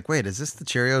 I was like, wait, is this the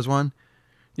Cheerios one?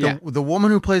 Yeah. The woman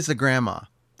who plays the grandma,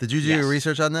 Did you do Yes. your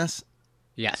research on this?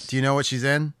 Yes. Do you know what she's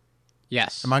in?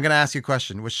 Yes. Am I going to ask you a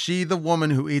question? Was she the woman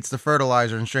who eats the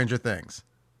fertilizer in Stranger Things?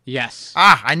 Yes.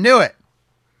 Ah, I knew it.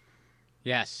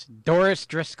 Yes. Doris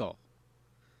Driscoll.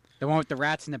 The one with the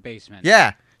rats in the basement.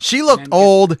 Yeah. She looked And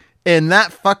old in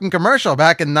that fucking commercial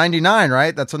back in 99,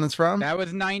 right? That's when it's from? That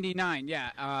was 99.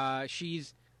 Yeah. I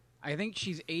think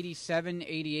she's 87,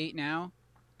 88 now.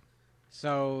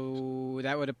 So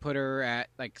that would have put her at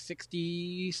like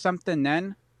 60 something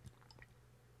then.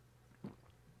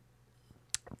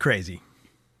 Crazy.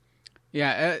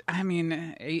 Yeah, I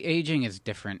mean, aging is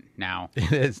different now.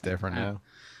 It is different now.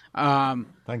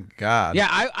 Thank God. Yeah,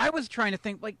 I was trying to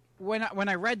think, like, when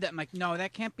I read that, I'm like, no,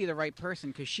 that can't be the right person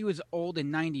because she was old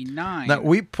in 99. Now,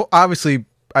 obviously,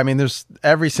 I mean, there's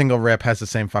every single rip has the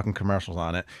same fucking commercials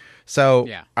on it. So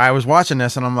Yeah. I was watching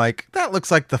this and I'm like, that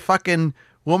looks like the fucking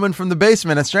woman from the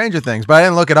basement at Stranger Things. But I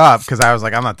didn't look it up because I was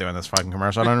like, I'm not doing this fucking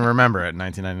commercial. I don't even remember it in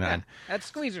 1999. That's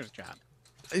Squeezer's job.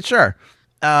 Sure.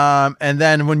 And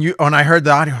then when I heard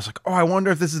the audio, I was like, oh, I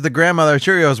wonder if this is the grandmother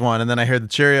Cheerios one. And then I heard the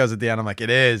Cheerios at the end. I'm like, it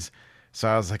is. So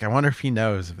I was like, I wonder if he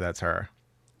knows if that's her.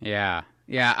 Yeah.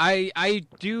 Yeah, I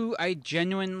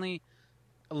genuinely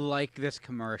like this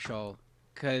commercial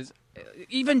because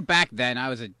even back then I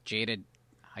was a jaded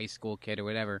high school kid or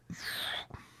whatever.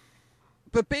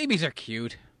 But babies are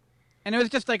cute. And it was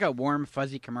just like a warm,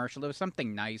 fuzzy commercial. It was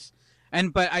something nice.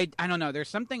 But I don't know, there's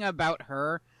something about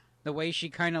her, the way she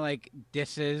kind of like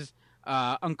disses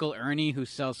Uncle Ernie who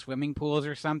sells swimming pools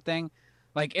or something.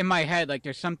 Like in my head, like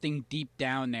there's something deep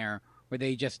down there where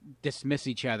they just dismiss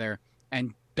each other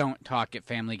and don't talk at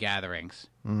family gatherings.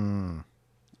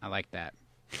 I like that.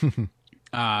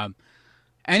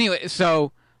 Anyway,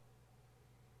 so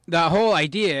the whole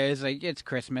idea is like it's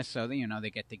Christmas, so they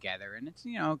get together, and it's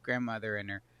grandmother and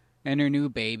her new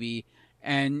baby,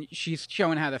 and she's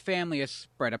showing how the family is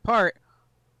spread apart.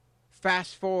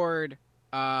 Fast forward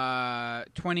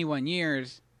 21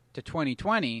 years to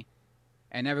 2020,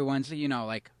 and everyone's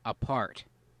like apart.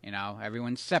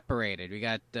 Everyone's separated. We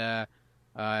got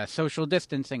social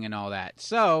distancing and all that.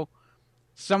 So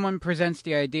someone presents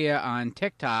the idea on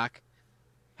TikTok.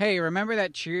 Hey, remember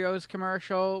that Cheerios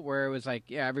commercial where it was like,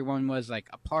 yeah, everyone was like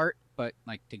apart but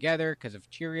like together because of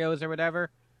Cheerios or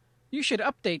whatever? You should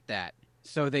update that.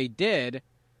 So they did,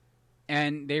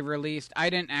 and they released. I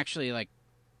didn't actually like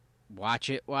watch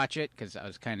it because I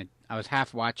was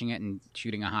half watching it and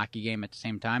shooting a hockey game at the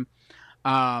same time.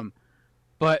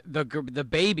 But the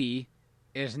baby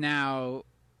is now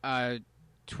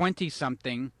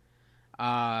 20-something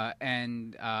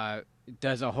and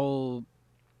does a whole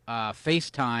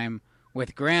FaceTime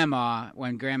with Grandma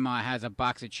when Grandma has a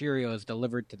box of Cheerios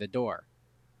delivered to the door.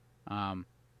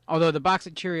 Although the box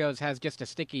of Cheerios has just a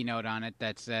sticky note on it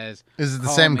that says... Is it the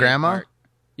same grandma? Art.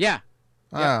 Yeah.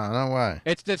 Oh, no way.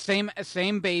 It's the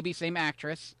same baby, same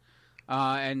actress,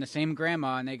 and the same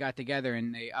grandma, and they got together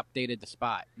and they updated the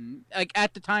spot. And, like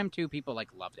at the time too, people like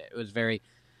loved it. It was very...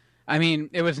 I mean,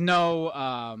 it was no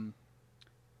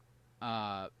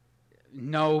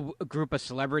group of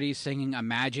celebrities singing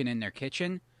Imagine in their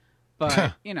kitchen,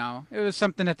 but it was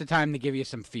something at the time to give you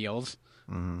some feels.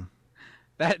 Mm-hmm.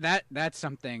 That's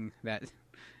something that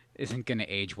isn't going to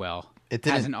age well. It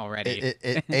hasn't already.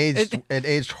 It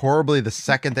aged horribly the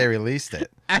second they released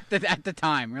it. At the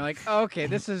time, you're like, oh, okay,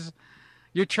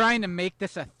 you're trying to make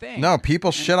this a thing. No,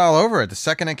 people shit all over it the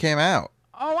second it came out.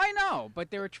 Oh, I know, but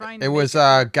they were trying to. It was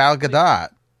Gal Gadot,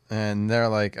 and they're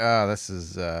like, "Oh, this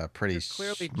is pretty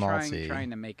clearly schmaltzy."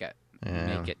 trying to make it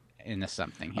into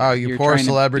something. Oh, you You're poor trying to be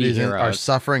celebrities are heroes.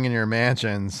 suffering in your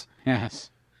mansions. Yes.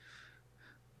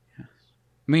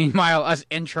 Meanwhile, us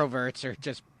introverts are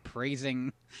just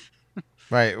praising.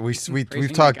 Right. We've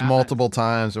Praising talked God. multiple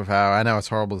times of how, I know it's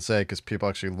horrible to say because people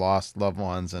actually lost loved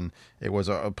ones, and it was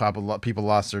people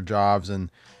lost their jobs,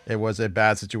 and it was a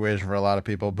bad situation for a lot of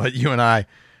people. But you and I,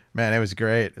 man, it was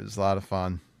great. It was a lot of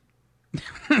fun.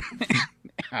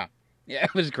 Yeah,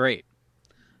 it was great.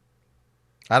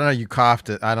 I don't know. You coughed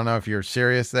it. I don't know if you're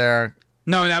serious there.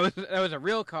 No, that was a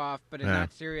real cough, but a Yeah.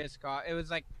 not serious cough. It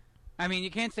was like, I mean,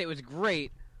 you can't say it was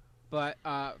great, but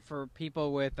for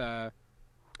people with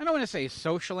I don't want to say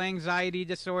social anxiety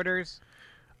disorders.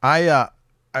 We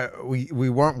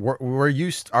were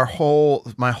used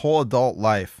my whole adult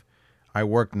life. I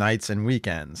worked nights and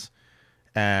weekends,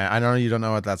 and I know you don't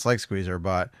know what that's like, Squeezer,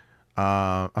 but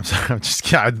I'm sorry, I'm just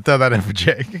kidding. I'd throw that in for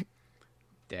Jake.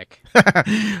 Dick.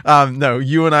 No,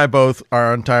 you and I both,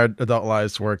 our entire adult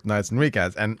lives worked nights and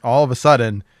weekends, and all of a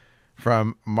sudden,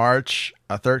 from March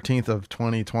 13th of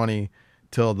 2020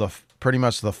 till pretty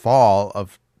much the fall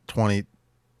of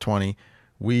 2020,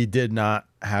 we did not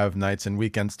have nights and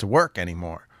weekends to work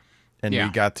anymore. and Yeah.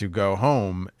 we got to go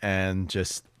home and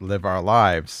just live our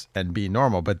lives and be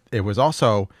normal. But it was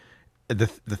also the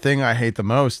thing I hate the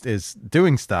most is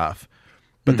doing stuff,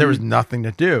 but there was nothing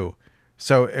to do.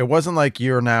 So it wasn't like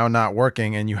you're now not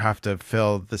working and you have to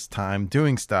fill this time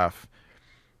doing stuff.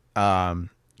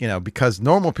 You know, because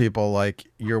normal people like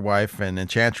your wife and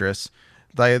Enchantress,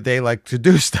 they like to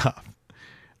do stuff,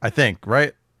 I think,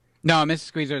 right? No, Mrs.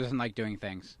 Squeezer doesn't like doing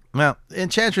things. Well,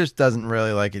 Enchantress doesn't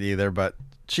really like it either, but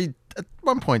she at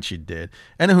one point she did.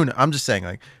 And who knows, I'm just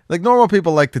saying, like normal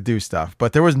people like to do stuff,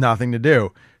 but there was nothing to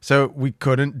do, so we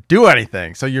couldn't do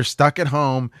anything. So you're stuck at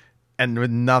home and with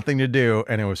nothing to do,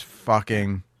 and it was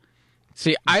fucking.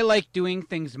 See, I like doing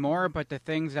things more, but the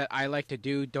things that I like to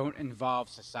do don't involve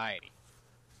society.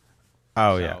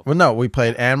 Oh yeah. Well, no, we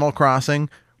played Animal Crossing.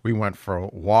 We went for a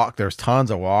walk. There's tons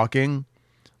of walking.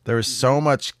 There was so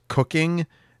much cooking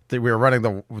that we were running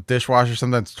the dishwasher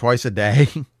sometimes twice a day.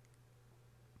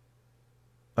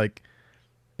 Like,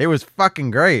 it was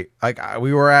fucking great. Like,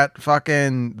 we were at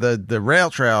fucking the rail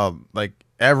trail like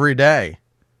every day.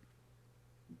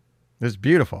 It was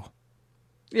beautiful.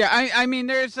 Yeah, I mean,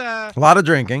 there's A lot of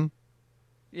drinking.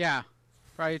 Yeah,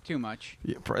 probably too much.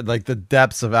 Yeah, like the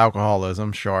depths of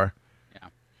alcoholism, sure.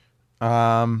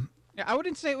 Yeah, I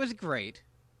wouldn't say it was great.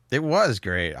 It was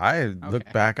great. I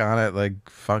look back on it like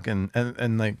fucking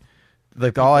and like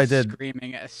all I did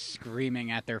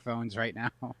screaming at their phones right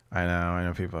now. I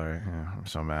know people are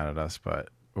so mad at us, but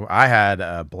I had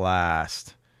a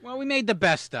blast. Well, we made the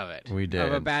best of it. We did.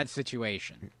 Of a bad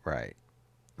situation.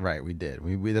 Right, we did.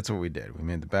 We that's what we did. We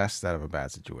made the best out of a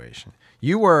bad situation.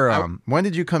 You were when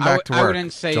did you come back to work? I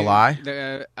wouldn't say July.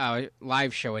 The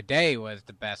live show a day was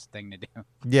the best thing to do.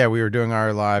 Yeah, we were doing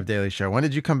our live daily show. When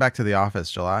did you come back to the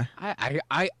office? July?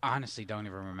 I honestly don't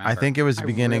even remember. I think it was the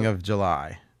beginning of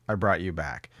July. I brought you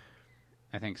back.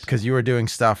 I think so. Because you were doing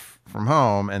stuff from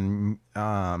home, and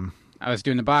I was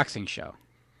doing the boxing show.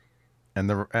 And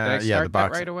the Did I start the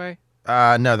boxing that right away?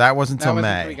 No, that wasn't until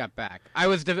May. Until we got back. I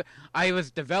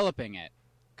was developing it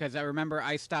because I remember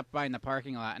I stopped by in the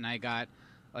parking lot and I got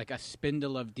like a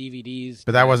spindle of DVDs.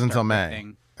 But that wasn't until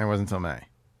May. It wasn't until May.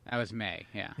 That was May.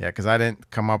 Yeah. Yeah, because I didn't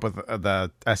come up with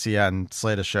the SEN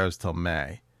slate of shows till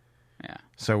May. Yeah.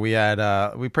 So we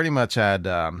had we pretty much had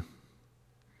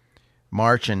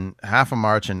March and half of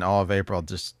March and all of April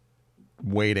just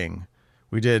waiting.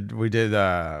 We did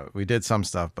some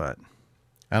stuff, but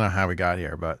I don't know how we got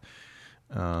here, but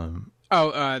the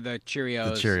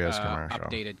Cheerios commercial.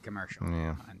 updated commercial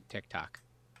on TikTok.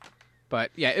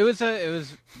 But yeah, it was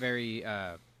very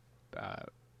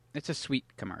it's a sweet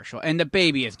commercial, and the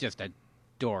baby is just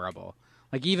adorable.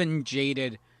 Like even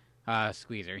jaded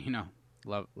Squeezer,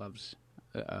 loves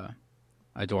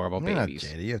adorable babies. Not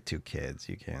jaded. You have 2 kids.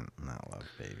 You can't not love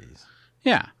babies.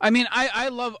 Yeah, I mean, I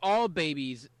love all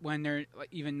babies when they're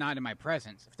even not in my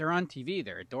presence. If they're on TV,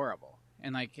 they're adorable,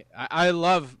 and like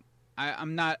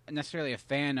I'm not necessarily a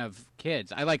fan of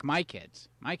kids. I like my kids.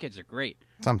 My kids are great.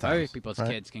 Sometimes other people's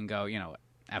kids can go,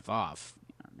 F off.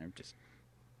 They're just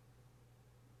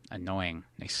annoying.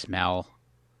 They smell.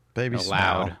 Babies they're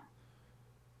loud. Smell.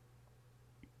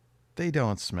 They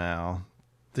don't smell.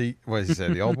 What does he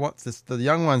say? The old ones, the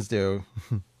young ones do.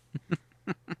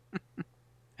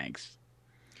 Thanks.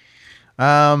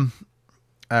 All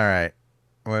right.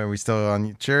 What, are we still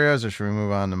on Cheerios, or should we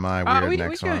move on to my weird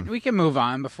next one? We can move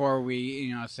on before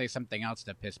we, say something else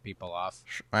to piss people off.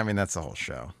 I mean, that's the whole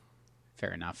show.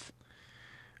 Fair enough.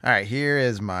 All right, here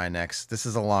is my next. This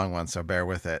is a long one, so bear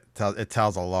with it. It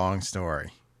tells a long story.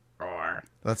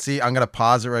 Let's see. I'm going to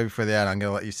pause it right before the end. I'm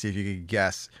going to let you see if you can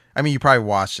guess. I mean, you probably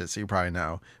watched it, so you probably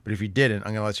know. But if you didn't,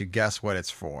 I'm going to let you guess what it's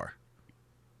for.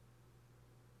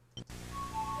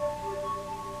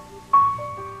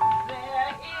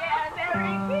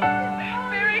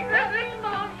 Merry Christmas,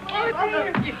 Mom. Oh,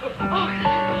 thank you.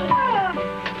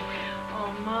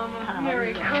 Oh, Mama.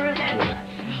 Merry Christmas.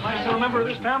 Am I still a member of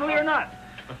this family or not?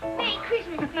 Merry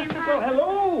Christmas, Grandma. Well,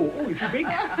 hello. Oh, you're too big.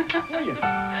 Where are you?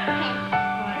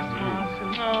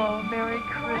 Oh, Merry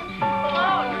Christmas.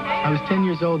 I was 10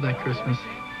 years old that Christmas.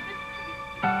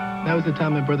 That was the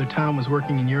time my brother Tom was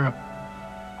working in Europe.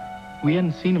 We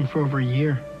hadn't seen him for over a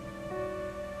year.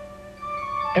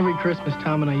 Every Christmas,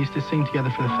 Tom and I used to sing together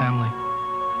for the family.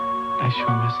 I sure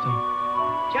missed him.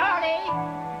 Charlie,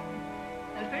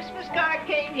 the Christmas card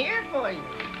came here for you.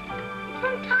 It's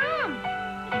from Tom.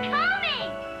 It's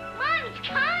coming. Mom, it's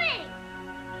coming.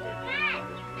 Dad,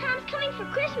 Tom's coming for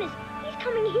Christmas. He's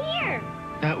coming here.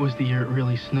 That was the year it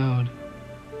really snowed.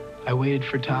 I waited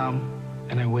for Tom,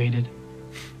 and I waited.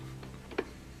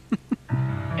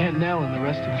 Aunt Nell and the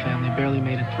rest of the family barely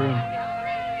made it through.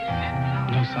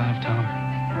 No sign of Tom.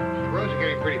 roads are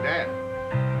getting pretty bad.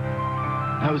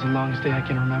 That was the longest day I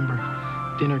can remember.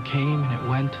 Dinner came and it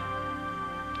went.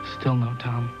 Still no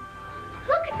Tom.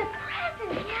 Look at the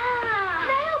presents. Yeah. Can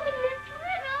I open this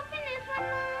one? Open this one,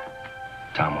 Mom.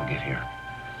 Tom will get here.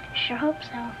 Sure hope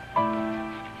so.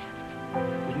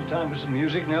 Isn't it time for some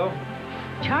music now?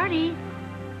 Charlie.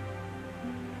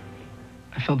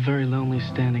 I felt very lonely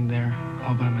standing there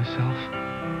all by myself.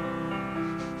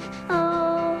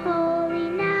 Oh, holy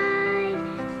night,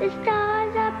 the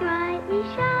stars are brightly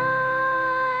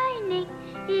shining.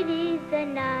 It is the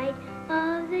night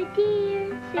of the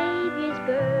dear Savior's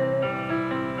birth.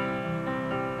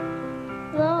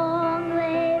 Long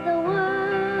lay the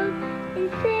world in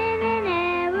sin and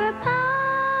error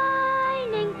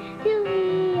pining, till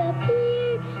he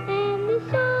appeared and the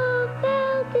soul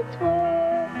felt its worth.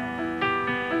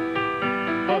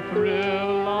 A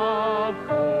thrill of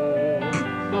hope,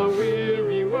 the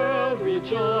weary world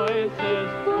rejoices,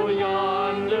 for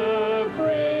yonder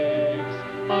breaks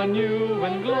a new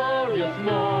and glorious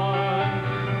morn.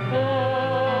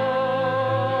 Fall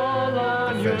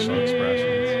on your Facial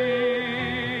expressions.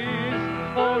 knees,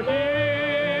 oh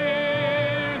hear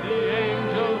the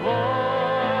angel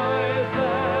voices,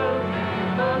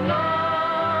 the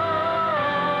light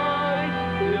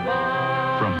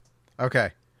divine.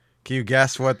 Okay. Can you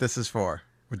guess what this is for?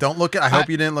 Don't look it. I hope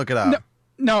you didn't look it up.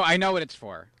 No, I know what it's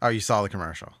for. Oh, you saw the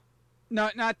commercial. No,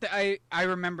 not that I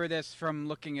remember this from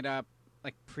looking it up,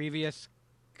 like previous,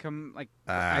 I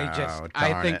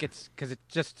think it. it's because it's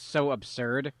just so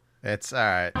absurd. It's all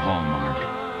right.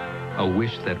 Hallmark. A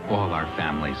wish that all our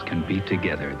families can be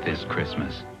together this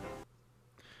Christmas.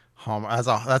 Hallmark.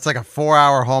 That's like a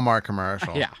 4-hour Hallmark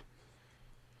commercial. Yeah.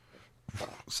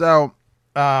 So,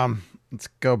 let's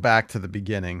go back to the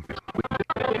beginning.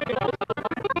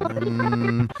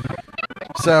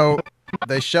 So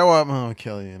they show up. Oh, I'll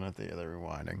kill you. Not the other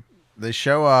rewinding. They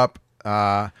show up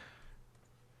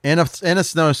in a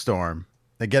snowstorm.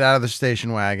 They get out of the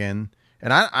station wagon,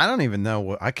 and I don't even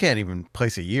know. I can't even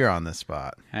place a year on this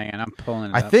spot. Hang on, I'm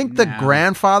pulling it I up think the now.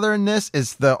 grandfather in this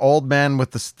is the old man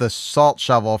with the salt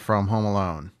shovel from Home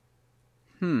Alone.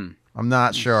 I'm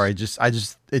not sure. It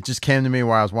just came to me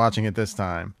while I was watching it this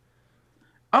time.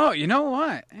 Oh, you know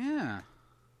what? Yeah.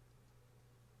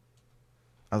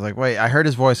 I was like, wait, I heard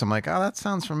his voice. I'm like, oh, that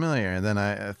sounds familiar. And then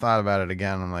I thought about it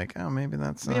again. I'm like, oh, maybe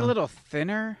that's... Maybe a little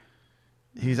thinner?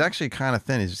 He's actually kind of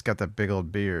thin. He's just got that big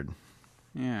old beard.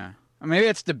 Yeah. Or maybe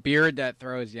it's the beard that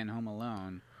throws you in Home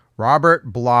Alone. Robert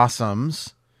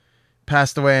Blossoms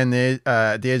passed away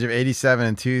at the age of 87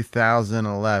 in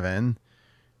 2011.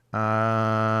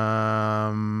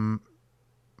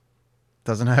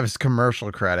 Doesn't have his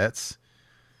commercial credits.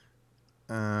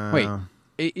 Wait,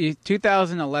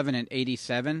 2011 and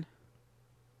 87?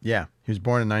 Yeah, he was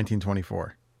born in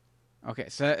 1924. Okay,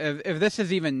 so if this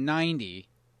is even 90,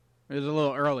 it was a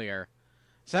little earlier.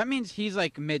 So that means he's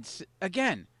like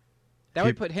again. That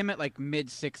would put him at like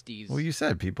mid-60s. Well, you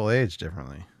said people age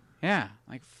differently. Yeah,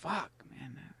 like fuck,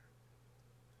 man.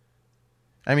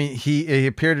 I mean, he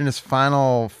appeared in his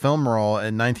final film role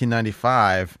in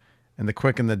 1995 in The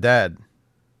Quick and the Dead.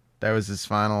 That was his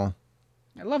final.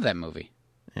 I love that movie.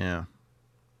 Yeah.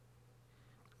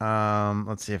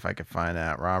 Let's see if I can find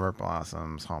out. Robert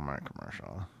Blossom's Hallmark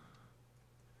commercial.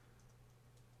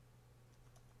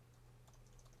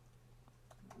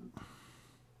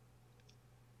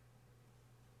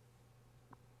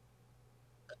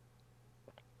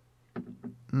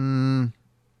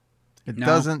 It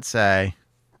doesn't say.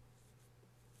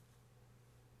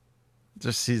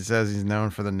 Just he says he's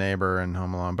known for The Neighbor and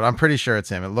Home Alone, but I'm pretty sure it's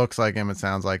him. It looks like him. It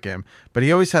sounds like him. But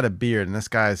he always had a beard, and this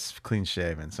guy's clean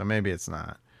shaven, so maybe it's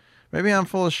not. Maybe I'm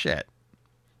full of shit.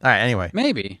 All right. Anyway,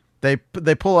 maybe they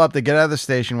pull up. They get out of the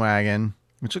station wagon,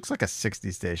 which looks like a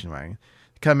 '60s station wagon.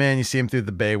 They come in. You see him through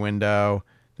the bay window.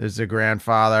 There's their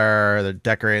grandfather. They're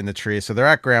decorating the tree, so they're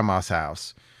at Grandma's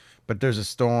house. But there's a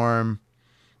storm,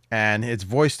 and it's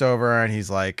voiced over, and he's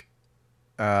like,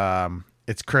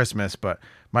 "It's Christmas, but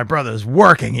my brother's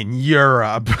working in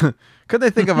Europe." Could they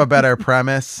think of a better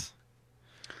premise?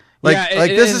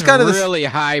 This is kind of really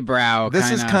highbrow. This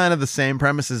is kind of the same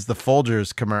premise as the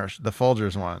Folgers commercial, the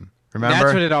Folgers one. Remember?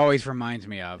 That's what it always reminds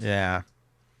me of. Yeah.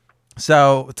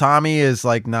 So Tommy is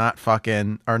like not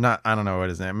fucking, or not. I don't know what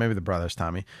his name. Maybe the brother's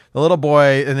Tommy. The little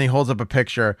boy, and he holds up a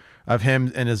picture of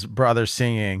him and his brother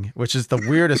singing, which is the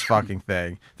weirdest fucking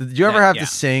thing. Did you ever have to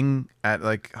sing at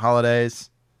like holidays?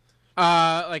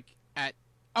 So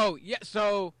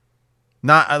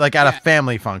not like at a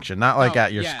family function, not like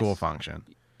at your school function.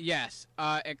 Yes,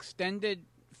 extended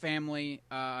family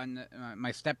on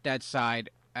my stepdad's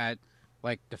side at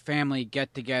like the family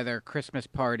get together Christmas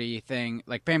party thing,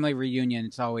 like family reunion.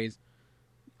 It's always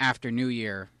after New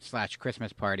Year /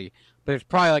 Christmas party, but it's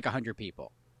probably like 100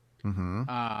 people.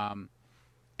 Mm-hmm.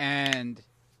 And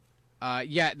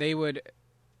yeah, they would,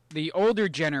 the older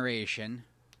generation,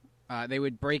 they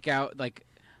would break out like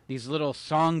these little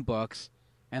song books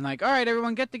and like, all right,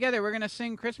 everyone get together. We're going to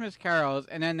sing Christmas carols.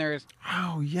 And then there's,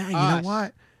 oh yeah. You know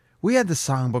what? We had the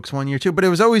songbooks one year too, but it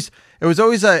was always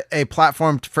a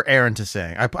platform for Aaron to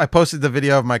sing. I posted the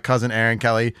video of my cousin Erin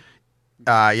Kelly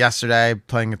yesterday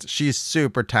playing it. She's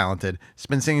super talented. She's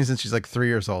been singing since she's like 3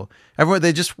 years old. Everyone,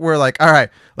 they just were like, all right,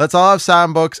 let's all have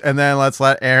songbooks and then let's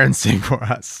let Aaron sing for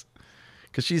us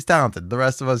because she's talented. The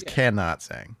rest of us cannot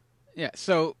sing. Yeah,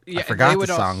 so yeah, I forgot they would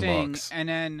the all sing, songbooks. and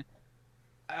then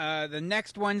the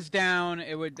next one's down.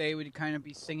 They would kind of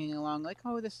be singing along, like,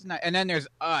 "Oh, this is nice." And then there's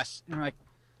us, and we're like,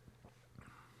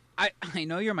 I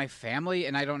know you're my family,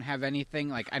 and I don't have anything.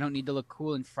 Like, I don't need to look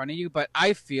cool in front of you, but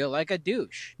I feel like a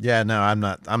douche. Yeah, no, I'm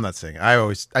not singing. I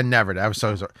never did. I was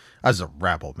a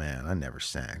rebel, man. I never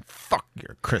sang. Fuck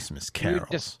your Christmas carols.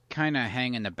 You just kind of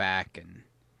hang in the back and.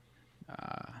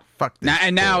 Fuck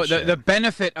this now bullshit. the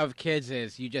benefit of kids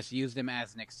is you just use them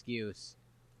as an excuse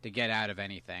to get out of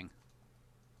anything.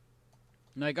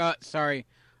 Like, oh, sorry,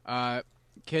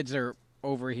 kids are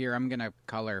over here. I'm gonna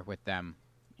color with them,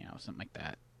 something like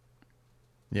that.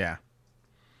 Yeah.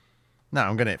 No,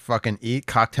 I'm gonna fucking eat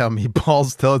cocktail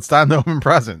meatballs till it's time to open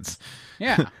presents.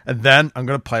 Yeah. And then I'm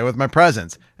gonna play with my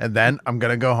presents, and then I'm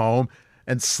gonna go home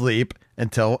and sleep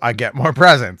until I get more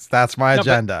presents. That's my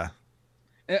agenda.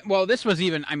 Well, this was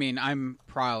even, I mean, I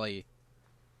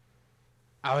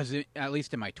was at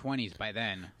least in my 20s by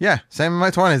then. Yeah, same in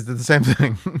my 20s. Did the same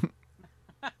thing.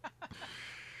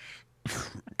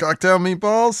 Cocktail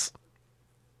meatballs.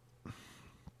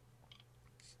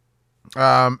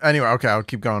 Anyway, okay, I'll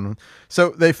keep going.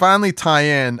 So they finally tie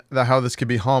in how this could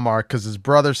be Hallmark because his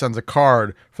brother sends a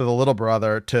card for the little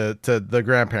brother to the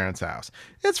grandparents' house.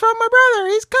 It's from my brother.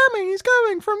 He's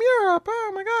coming from Europe.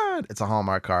 Oh my God. It's a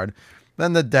Hallmark card.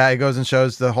 Then the dad goes and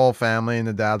shows the whole family, and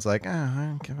the dad's like, I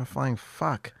don't give a flying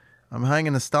fuck. I'm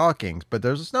hanging the stockings, but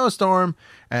there's a snowstorm,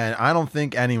 and I don't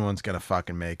think anyone's going to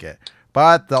fucking make it.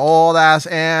 But the old-ass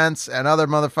aunts and other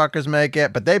motherfuckers make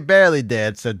it, but they barely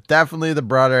did, so definitely the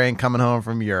brother ain't coming home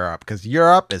from Europe, because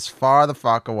Europe is far the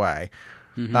fuck away.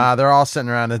 Mm-hmm. They're all sitting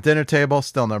around the dinner table,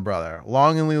 still no brother.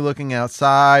 Longingly looking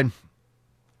outside.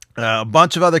 A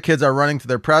bunch of other kids are running to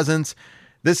their presents.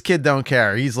 This kid don't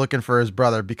care. He's looking for his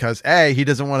brother because, A, he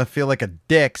doesn't want to feel like a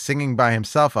dick singing by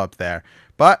himself up there.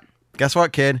 But guess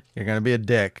what, kid? You're going to be a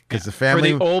dick because the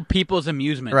family... For the old people's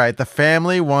amusement. Right. The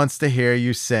family wants to hear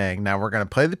you sing. Now, we're going to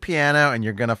play the piano and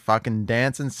you're going to fucking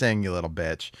dance and sing, you little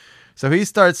bitch. So he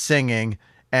starts singing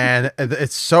and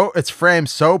it's framed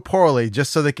so poorly just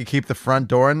so they could keep the front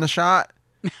door in the shot.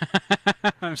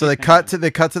 So they cut to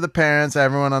the parents,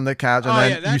 everyone on the couch,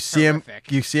 and then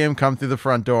you see him come through the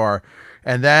front door.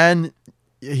 And then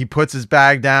he puts his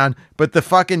bag down, but the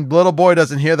fucking little boy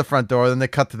doesn't hear the front door. Then they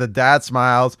cut to the dad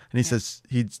smiles, and he says,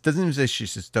 he doesn't even say, she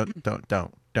says, don't.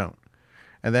 And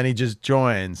then he just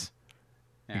joins.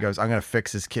 Yeah. He goes, I'm going to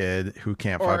fix this kid who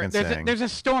can't fucking sing. There's a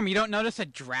storm. You don't notice a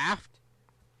draft?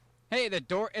 Hey, the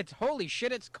door, holy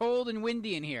shit, it's cold and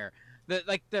windy in here.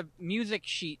 The music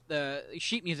sheet, the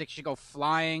sheet music should go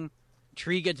flying.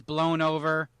 Tree gets blown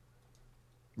over.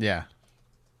 Yeah.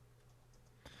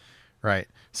 Right.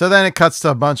 So then it cuts to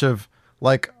a bunch of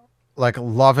like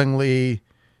lovingly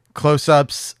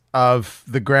close-ups of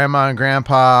the grandma and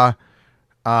grandpa,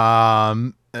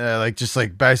 just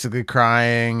basically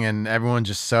crying, and everyone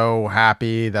just so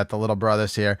happy that the little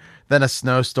brother's here. Then a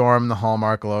snowstorm, the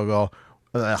Hallmark logo,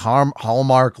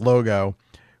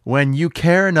 when you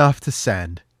care enough to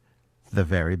send the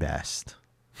very best.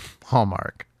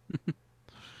 Hallmark.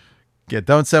 Yeah,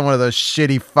 don't send one of those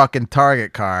shitty fucking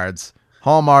Target cards.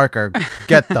 Hallmark or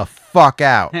get the fuck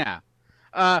out. Yeah.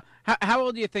 How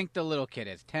old do you think the little kid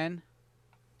is? 10?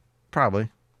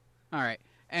 Probably. All right.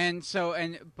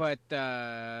 But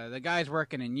the guy's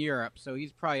working in Europe, so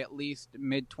he's probably at least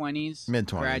mid-20s.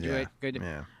 Mid-20s, graduate. yeah. Good.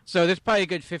 Yeah. So there's probably a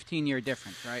good 15-year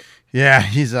difference, right? Yeah,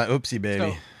 he's a oopsie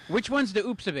baby. So which one's the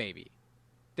oopsie baby?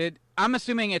 I'm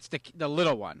assuming it's the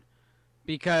little one,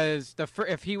 because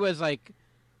if he was like.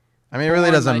 I mean, it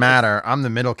really doesn't matter. I'm the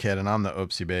middle kid, and I'm the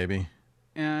oopsie baby.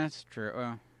 Yeah, that's true.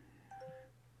 Well,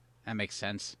 that makes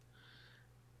sense.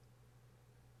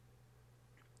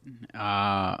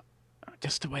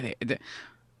 Just the way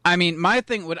I mean, my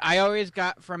thing, what I always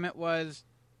got from it was,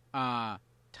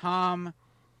 Tom,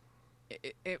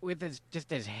 with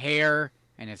his hair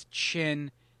and his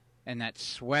chin and that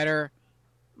sweater,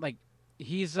 like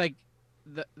he's like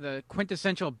the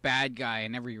quintessential bad guy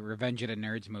in every Revenge of the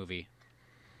Nerds movie.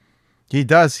 He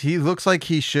does. He looks like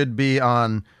he should be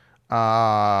on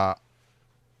Hans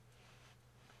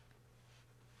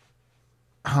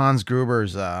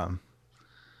Gruber's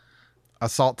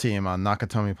assault team on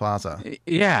Nakatomi Plaza.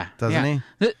 Yeah, doesn't yeah.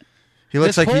 he? He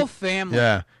looks this like whole family.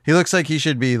 Yeah, he looks like he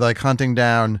should be like hunting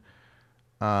down.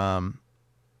 I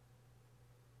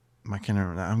can't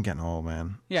remember. I'm getting old,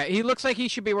 man. Yeah, he looks like he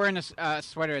should be wearing a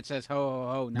sweater that says "ho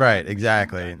ho ho." Now Right,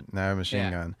 exactly. Now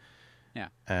machine gun. Yeah,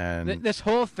 and this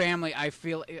whole family, I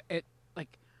feel it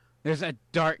like there's a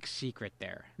dark secret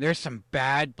there. There's some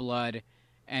bad blood,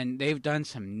 and they've done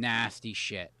some nasty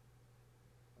shit.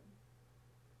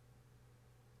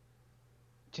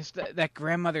 Just that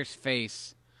grandmother's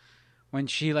face when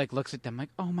she like looks at them like,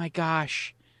 oh my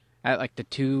gosh, at like the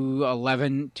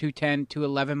 211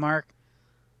 mark.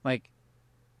 Like,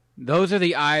 those are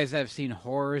the eyes that have seen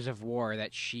horrors of war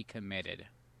that she committed.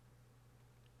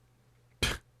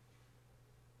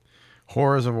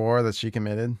 Horrors of war that she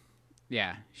committed?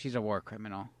 Yeah, she's a war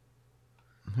criminal.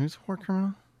 Who's a war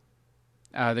criminal?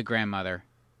 The grandmother.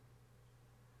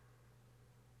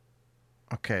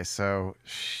 Okay, so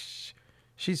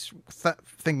she's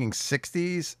thinking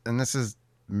 60s, and this is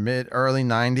early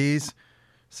 90s.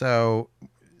 So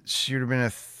she would have been in her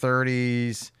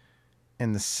 30s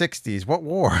in the 60s. What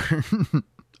war?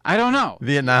 I don't know.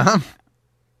 Vietnam?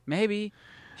 Maybe.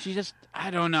 She just,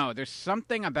 I don't know. There's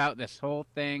something about this whole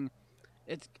thing.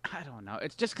 I don't know.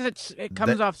 It's just because it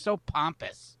comes off so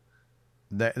pompous.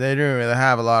 They didn't really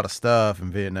have a lot of stuff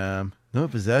in Vietnam. No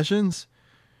possessions.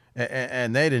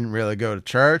 And they didn't really go to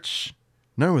church.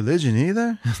 No religion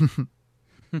either.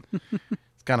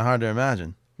 It's kind of hard to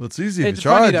imagine. Well, it's easy if you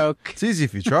try. Though. It's easy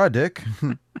if you try, Dick.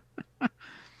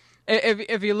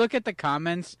 If you look at the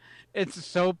comments, it's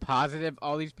so positive.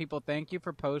 All these people, thank you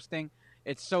for posting.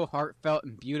 It's so heartfelt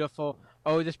and beautiful.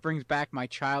 Oh, this brings back my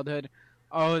childhood.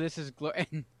 Oh, this is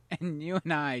and you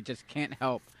and I just can't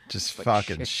help. Just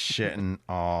fucking shitting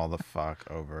all the fuck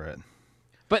over it.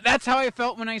 But that's how I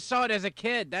felt when I saw it as a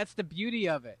kid. That's the beauty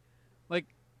of it. Like,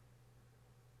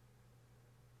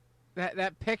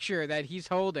 that picture that he's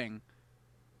holding,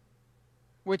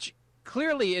 which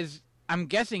clearly is, I'm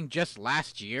guessing, just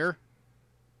last year.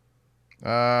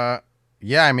 Yeah,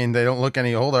 I mean, they don't look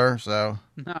any older, so.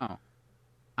 No.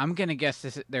 I'm going to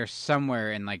guess they're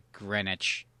somewhere in, like,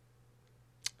 Greenwich.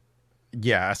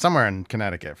 Yeah, somewhere in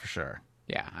Connecticut, for sure.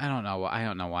 Yeah, I don't know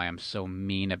why I'm so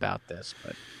mean about this,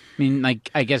 but, I mean, like,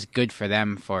 I guess good for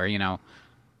them for,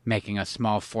 making a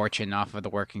small fortune off of the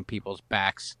working people's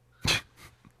backs.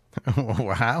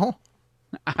 Wow.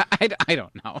 I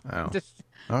don't know. Oh.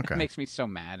 It makes me so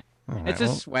mad. Right, it's a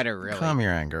sweater, really. Calm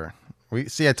your anger.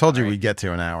 I told you we'd get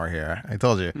to an hour here. I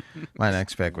told you my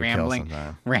next pick would kill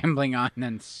sometime. Rambling on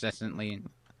incessantly.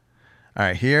 All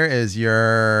right, here is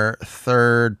your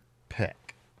third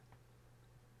pick.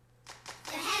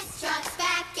 The Hess truck's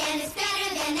back and it's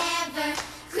better than ever.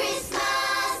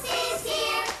 Christmas is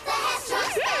here. The Hess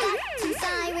truck's back. Two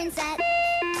sirens at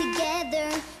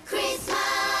together.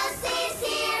 Christmas is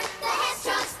here. The Hess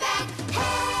truck's back.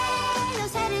 Hey,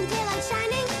 those head and tail lights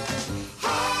shining.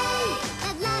 Hey,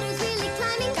 that ladder's really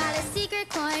climbing. Got a secret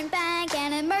coin bank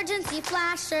and emergency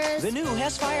flashers. The new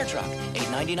Hess fire truck,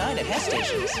 $8.99 at Hess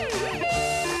stations. The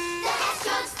Hess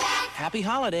truck's back. Happy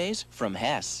holidays from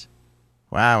Hess.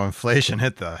 Wow, inflation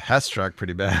hit the Hess truck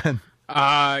pretty bad.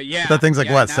 Yeah. That thing's like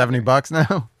what, $70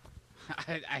 now?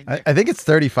 I think it's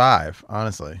 35,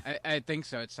 honestly. I think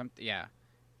so. It's something, yeah.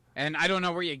 And I don't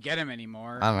know where you get them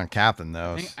anymore. I don't know, Captain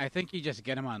knows. I think you just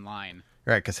get them online.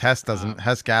 Right, because Hess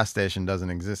Hess gas station doesn't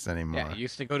exist anymore. Yeah, you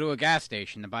used to go to a gas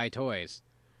station to buy toys.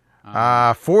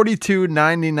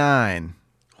 $42.99.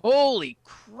 Holy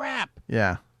crap!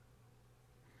 Yeah.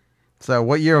 So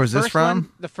what year was this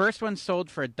from? The first one sold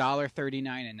for $1.39 in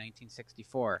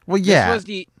 1964. Well, yeah. This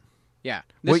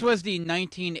was the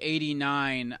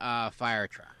 1989 fire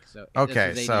truck. So okay,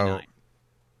 this was so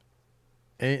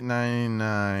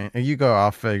 $8.99. You go.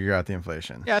 I'll figure out the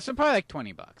inflation. Yeah, so probably like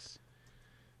 $20,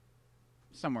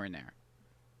 somewhere in there.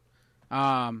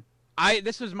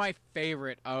 This was my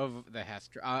favorite of the Hess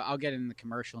truck. I'll get in the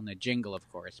commercial and the jingle,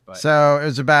 of course. But so it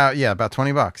was about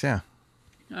 $20. Yeah.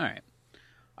 All right.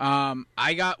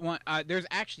 I got one. There's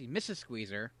actually Mrs.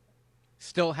 Squeezer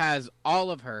still has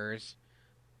all of hers.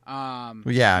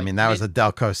 Yeah, I mean, that was a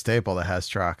Delco staple, the Hess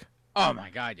truck. Oh, my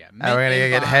God, yeah. We're going to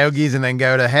get hoagies and then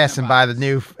go to Hess and buy the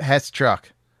new Hess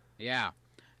truck. Yeah.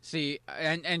 See,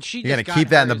 and she You're going to keep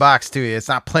that in the box, too. It's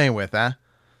not playing with, huh?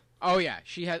 Oh, yeah.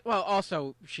 She has. Well,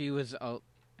 also, she was.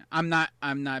 I'm not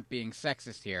being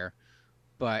sexist here,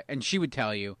 and she would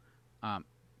tell you,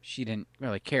 she didn't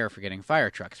really care for getting fire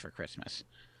trucks for Christmas.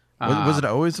 Was it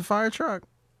always a fire truck?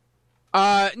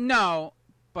 No,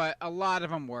 but a lot of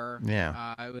them were.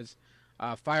 Yeah. It was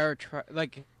fire truck.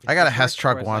 Like I got a the Hess first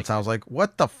truck was once. like I was like,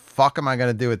 what the fuck am I going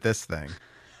to do with this thing?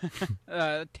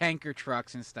 tanker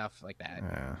trucks and stuff like that.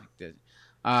 Yeah. It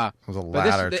was a But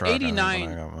this- ladder the truck. I think, 89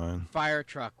 when I got mine. fire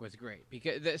truck was great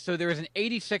because so there was an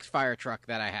 86 fire truck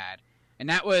that I had, and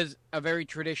that was a very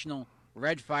traditional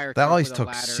red fire That truck always with a took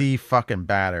ladder. C fucking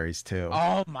batteries, too.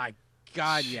 Oh my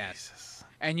god, yes.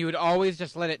 And you would always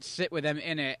just let it sit with them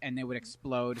in it, and they would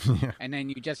explode. Yeah. And then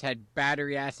you just had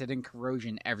battery acid and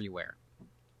corrosion everywhere.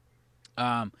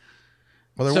 Well,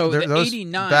 so the those,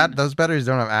 89 those batteries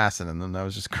don't have acid in them. That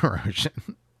was just corrosion.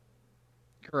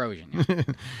 corrosion.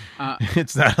 Yeah.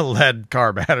 It's not a lead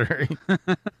car battery.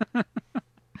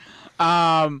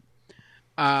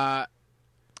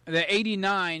 The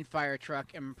 89 fire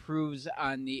truck improves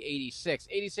on the 86.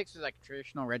 86 was like a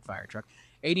traditional red fire truck.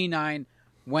 89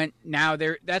 went now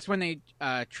there. That's when they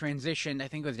transitioned. I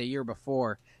think it was the year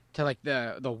before to like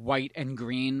the white and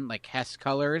green like Hess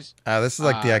colors. This is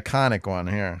like the iconic one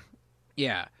here.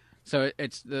 Yeah. So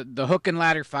it's the hook and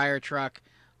ladder fire truck.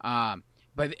 And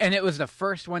it was the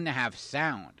first one to have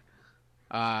sound.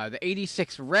 The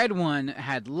 86 red one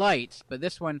had lights, but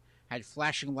this one had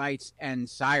flashing lights and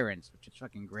sirens, which is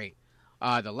fucking great.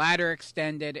 The ladder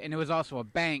extended, and it was also a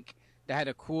bank that had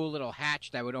a cool little hatch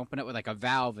that would open up with like a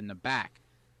valve in the back.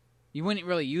 You wouldn't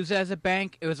really use it as a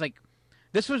bank. It was like,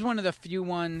 this was one of the few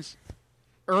ones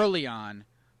early on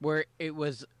where it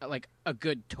was like a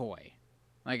good toy.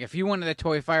 Like if you wanted a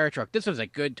toy fire truck, this was a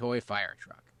good toy fire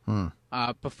truck.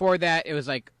 Before that, it was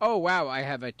like, oh wow, I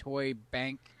have a toy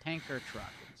bank tanker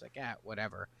truck. It's like,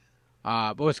 whatever.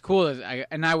 But what's cool is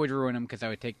I would ruin them because I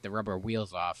would take the rubber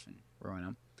wheels off and ruin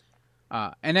them.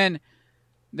 And then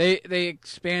they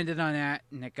expanded on that,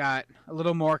 and it got a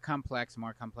little more complex. And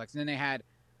then they had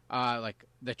like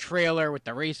the trailer with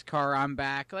the race car on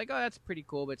back. Like, oh, that's pretty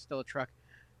cool, but it's still a truck.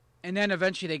 And then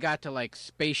eventually they got to like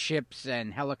spaceships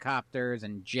and helicopters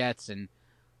and jets and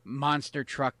monster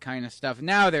truck kind of stuff.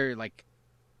 Now they're like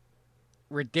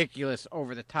ridiculous,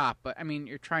 over the top. But I mean,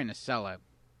 you're trying to sell a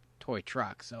toy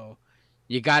truck, so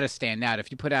you got to stand out. If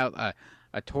you put out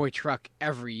a toy truck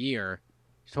every year,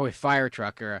 toy fire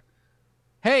truck, or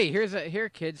hey, here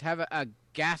kids, have a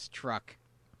gas truck.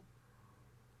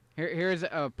 Here's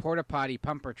a porta potty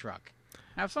pumper truck.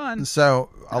 Have fun. So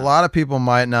a lot of people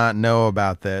might not know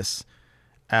about this,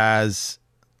 as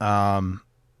it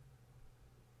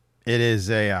is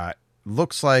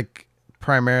looks like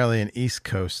primarily an East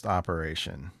Coast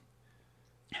operation.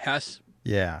 Hess.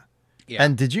 Yeah. Yeah.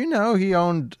 And did you know he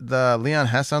owned Leon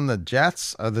Hess on the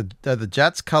Jets? Are the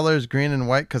Jets colors green and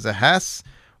white because of Hess,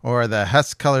 or are the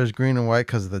Hess colors green and white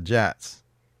because of the Jets?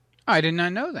 I did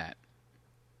not know that.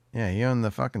 Yeah, he owned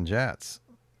the fucking Jets.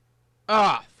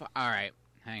 Oh, all right.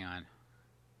 Hang on.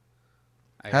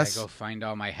 I gotta go find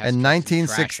all my Hess. In trucks and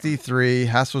trash 1963,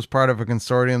 Hess was part of a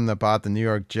consortium that bought the New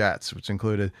York Jets, which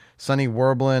included Sonny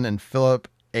Werblin and Philip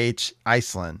H.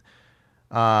 Iceland.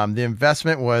 The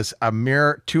investment was a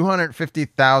mere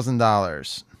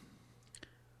 $250,000.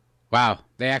 Wow,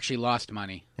 they actually lost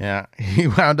money. Yeah, he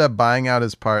wound up buying out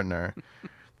his partner.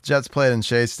 Jets played in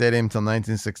Shea Stadium until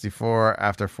 1964.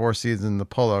 After 4 seasons in the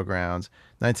Polo Grounds,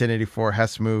 1984,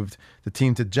 Hess moved the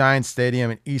team to Giant Stadium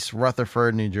in East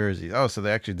Rutherford, New Jersey. Oh, so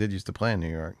they actually did used to play in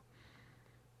New York.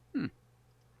 What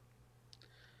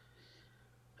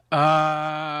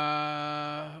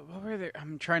were they?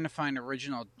 I'm trying to find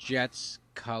original Jets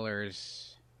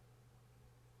colors.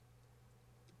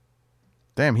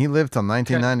 Damn, he lived till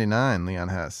 1999, Leon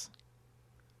Hess.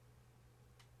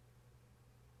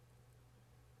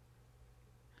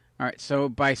 All right, so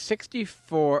by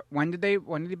 64, when did he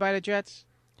buy the Jets?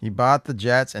 He bought the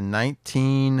Jets in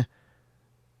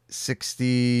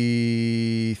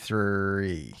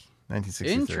 1963.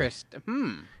 1963.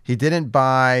 Interesting. He didn't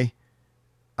buy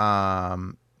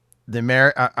the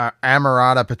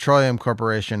Amerada Petroleum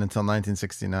Corporation until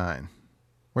 1969.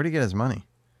 Where'd he get his money?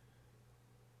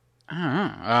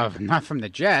 I don't know. Not from the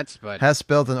Jets, but Hess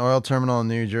built an oil terminal in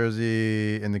New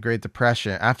Jersey in the Great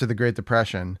Depression. After the Great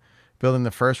Depression, building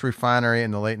the first refinery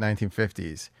in the late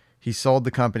 1950s. He sold the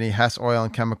company Hess Oil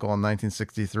and Chemical in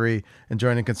 1963 and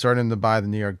joined a consortium to buy the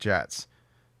New York Jets.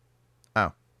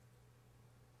 Oh.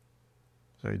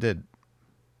 So he did.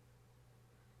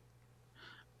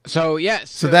 So, yes.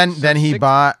 So then he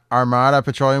bought Armada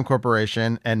Petroleum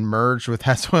Corporation and merged with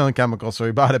Hess Oil and Chemical, so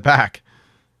he bought it back.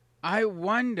 I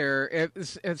wonder if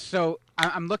so.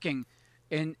 I'm looking.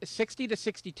 In 60 to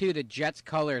 62, the Jets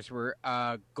colors were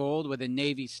gold with a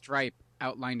navy stripe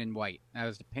outlined in white. That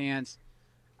was the pants.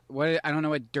 what I don't know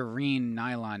what Doreen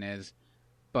nylon is,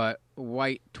 but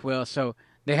white twill. So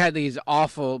they had these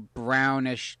awful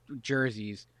brownish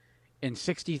jerseys. In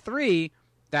 '63,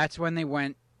 that's when they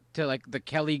went to like the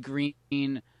Kelly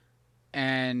green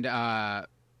and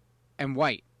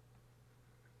white.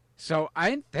 So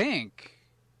I think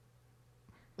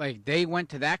like they went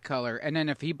to that color, and then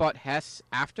if he bought Hess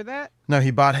after that, No,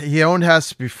 he owned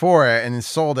Hess before it and he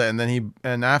sold it, and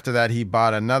then after that he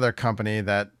bought another company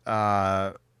that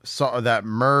that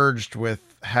merged with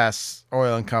Hess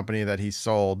Oil and Company that he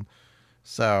sold.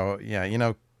 So yeah, you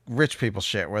know, rich people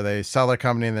shit where they sell their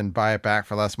company and then buy it back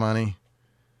for less money.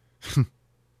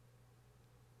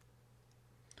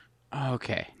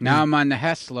 okay. Now I'm on the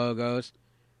Hess logos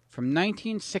from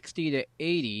 1960 to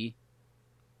 80.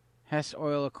 Hess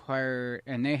Oil acquired,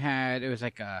 and it was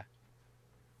like a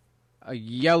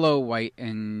yellow, white,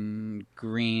 and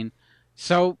green.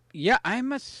 So yeah,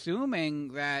 I'm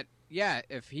assuming that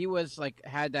if he was like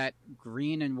had that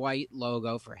green and white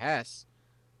logo for Hess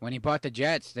when he bought the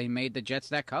Jets, they made the Jets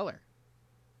that color.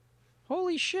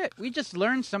 Holy shit! We just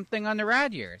learned something on the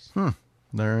Rad Years.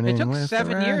 Learning. It took with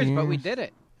 7 the years, but we Rad did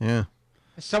it. Yeah.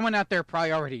 Someone out there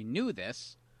probably already knew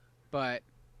this, but.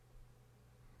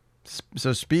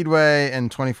 So Speedway in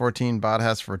 2014 bought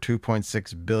Hess for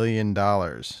 $2.6 billion.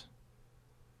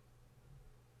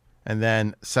 And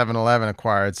then 7-Eleven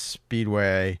acquired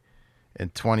Speedway in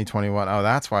 2021. Oh,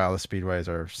 that's why all the Speedways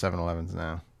are 7-Elevens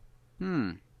now.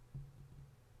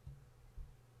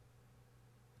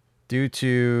 Due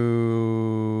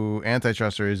to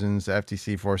antitrust reasons, the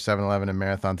FTC forced 7-Eleven and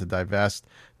Marathon to divest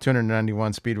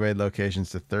 291 Speedway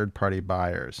locations to third-party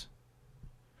buyers.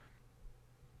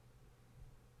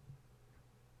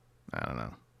 I don't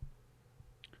know.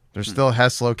 There's still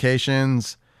Hess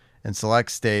locations in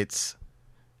select states,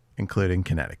 including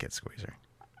Connecticut, Squeezer.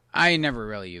 I never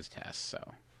really used Hess,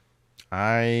 so.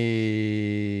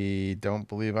 I don't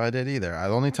believe I did either. The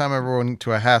only time I ever went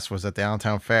to a Hess was at the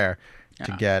Allentown Fair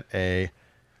to get a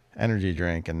energy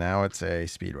drink, and now it's a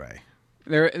Speedway.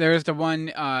 There's the one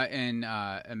in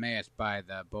Emmaus by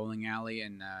the bowling alley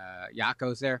and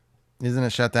Yakko's there. Isn't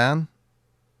it shut down?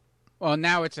 Well,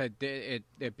 now it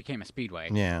became a Speedway.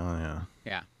 Yeah.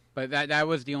 Yeah, but that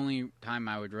was the only time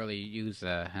I would really use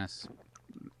a Hess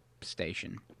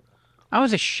station. I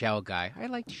was a Shell guy. I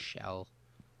liked Shell.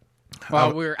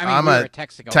 Well, we were a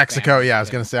Texaco. Texaco, family, yeah. I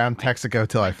was gonna say I'm Texaco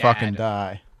till I fucking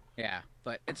die. Yeah,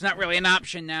 but it's not really an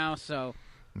option now. So,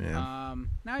 yeah.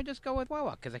 Now I just go with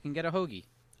Wawa because I can get a hoagie.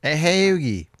 A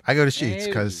hoagie. I go to Sheetz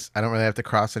because I don't really have to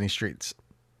cross any streets.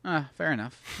 Fair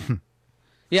enough. Yeah.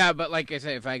 Yeah, but like I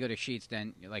said, if I go to Sheetz,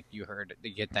 then like you heard, they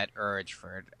get that urge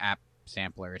for app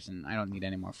samplers, and I don't need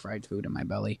any more fried food in my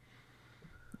belly.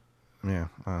 Yeah.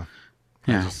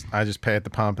 Yeah. I just pay at the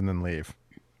pump and then leave.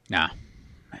 Nah.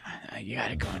 You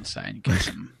gotta go inside and get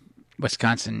some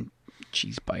Wisconsin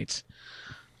cheese bites.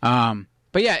 But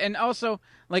yeah, and also,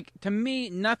 like, to me,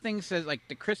 nothing says, like,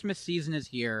 the Christmas season is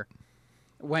here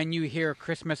when you hear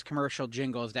Christmas commercial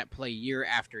jingles that play year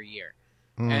after year.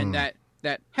 And that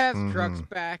Hess truck's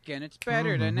back and it's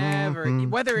better than ever.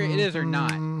 Whether it is or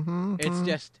not, it's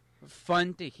just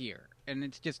fun to hear. And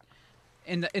it's just,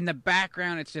 in the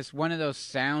background, it's just one of those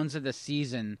sounds of the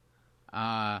season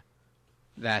that...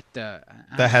 the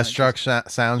Hess truck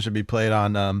sound should be played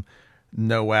on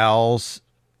Noel's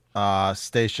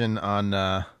station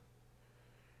on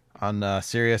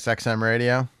Sirius XM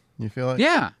radio. You feel it?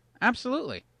 Yeah,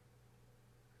 absolutely.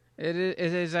 It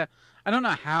is a... I don't know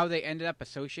how they ended up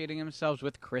associating themselves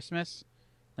with Christmas,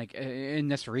 like in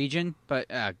this region, but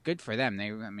good for them.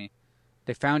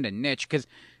 They found a niche because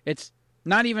it's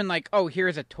not even like, oh,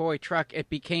 here's a toy truck. It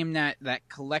became that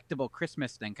collectible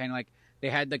Christmas thing, kind of like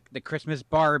they had the Christmas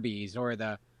Barbies or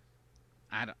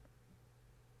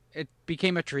it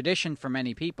became a tradition for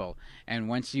many people, and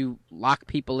once you lock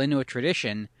people into a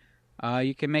tradition,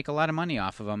 you can make a lot of money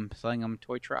off of them selling them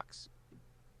toy trucks.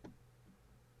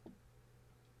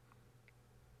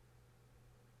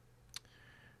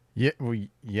 Yeah, well,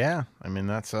 yeah. I mean,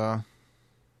 that's why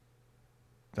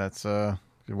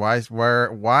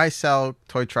sell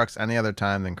toy trucks any other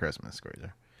time than Christmas,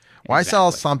 Squeezer? Why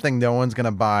sell something no one's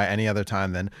gonna buy any other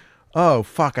time than, oh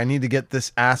fuck, I need to get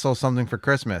this asshole something for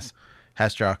Christmas?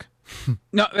 Hess truck.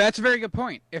 No, that's a very good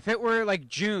point. If it were like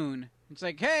June, it's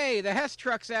like, hey, the Hess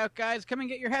truck's out, guys. Come and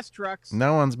get your Hess trucks.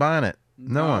 No one's buying it.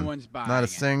 No one's buying it. Not a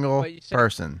single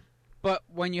person. But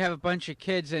when you have a bunch of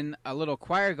kids in a little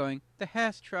choir going, the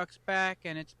Hess truck's back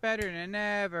and it's better than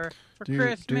ever for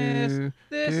Christmas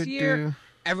this year,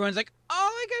 everyone's like, oh,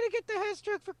 I got to get the Hess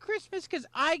truck for Christmas because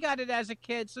I got it as a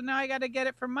kid, so now I got to get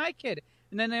it for my kid.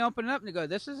 And then they open it up and they go,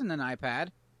 this isn't an iPad.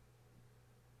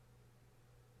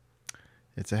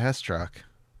 It's a Hess truck.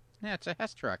 Yeah, it's a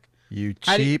Hess truck. You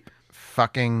How do you- cheap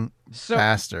fucking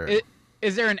bastard.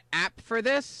 Is there an app for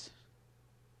this?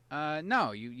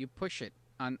 No, you push it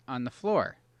on the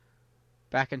floor,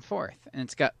 back and forth, and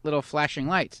it's got little flashing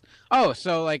lights. Oh,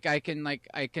 so I can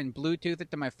Bluetooth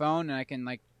it to my phone, and I can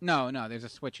no, there's a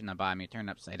switch in the bottom. You turn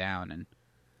it upside down, and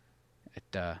it.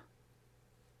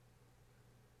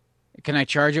 Can I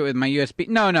charge it with my USB?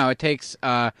 No, it takes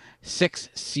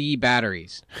 6C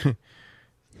batteries.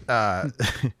 At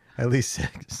least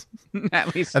 6.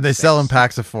 At least and they 6. sell in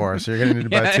packs of 4, so you're going to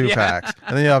need to buy 2 packs.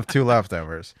 And then you'll have 2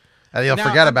 leftovers. And you'll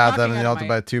forget about them, and you'll have to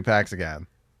buy 2 packs again.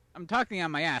 I'm talking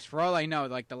on my ass. For all I know,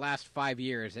 the last 5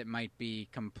 years, it might be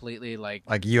completely like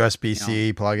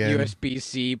USB-C plug-in.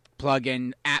 USB-C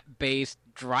plug-in, app-based.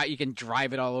 You can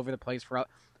drive it all over the place for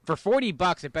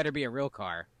 $40. It better be a real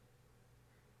car.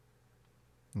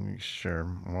 Sure.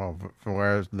 Well,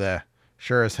 where's the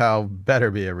sure as hell better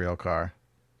be a real car.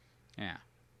 Yeah.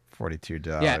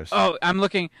 $42. Yeah. Oh, I'm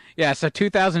looking. Yeah. So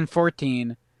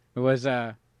 2014, it was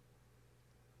a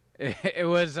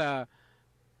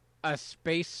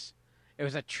space. It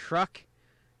was a truck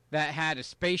that had a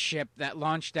spaceship that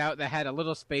launched out that had a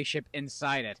little spaceship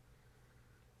inside it.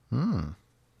 And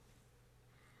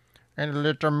a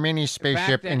little mini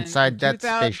spaceship inside that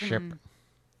spaceship.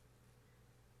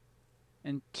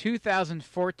 In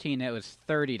 2014, it was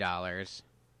 $30.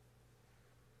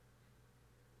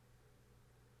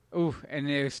 Ooh, and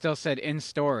it still said in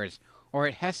stores or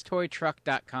at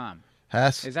HessToyTruck.com.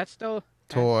 Hess. Is that still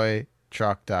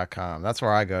Toytruck.com. That's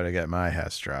where I go to get my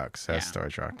Hess trucks.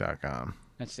 HessToyTruck.com.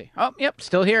 Let's see. Oh, yep,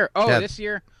 still here. Oh, yeah, this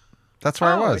year. That's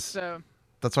where I was.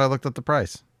 That's why I looked at the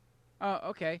price. Oh,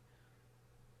 okay.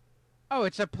 Oh,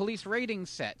 it's a police rating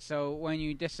set. So when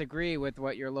you disagree with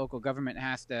what your local government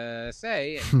has to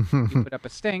say, and you put up a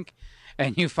stink,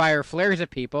 and you fire flares at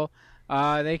people,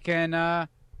 they can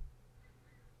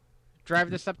drive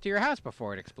this up to your house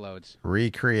before it explodes.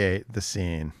 Recreate the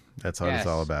scene. That's what it's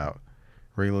all about.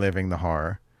 Reliving the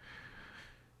horror.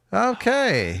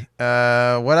 Okay.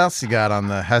 What else you got on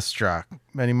the Hess truck?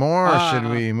 Any more, or should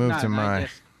we move to my...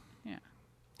 Yeah.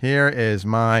 Here is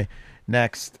my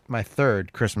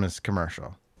third Christmas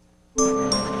commercial.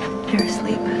 You're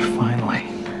asleep. Finally.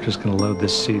 Just going to load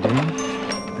this CD.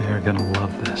 They're going to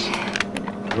love this.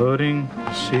 Loading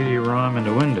CD-ROM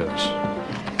into Windows.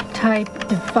 Type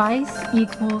device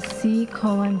equals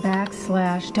C:\DOS.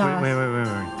 Wait.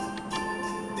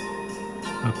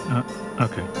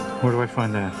 Okay. Where do I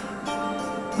find that?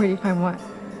 Where do you find what?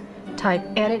 Type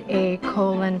edit A:\\.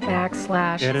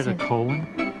 Edit a colon?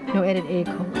 No, edit A:\.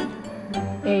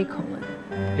 A:\.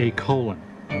 A colon.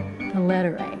 The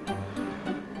letter A.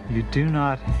 You do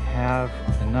not have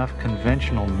enough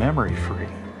conventional memory free.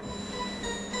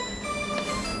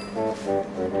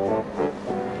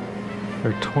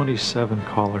 There are 27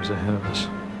 callers ahead of us.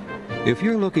 If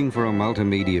you're looking for a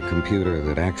multimedia computer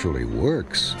that actually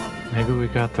works... Maybe we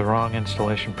got the wrong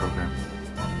installation program.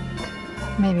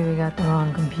 Maybe we got the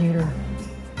wrong computer.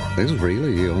 There's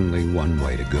really only one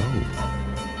way to go.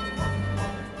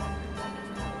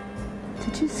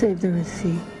 Did you save the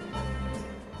receipt?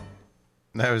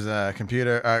 That was a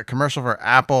commercial for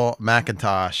Apple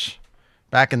Macintosh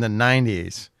back in the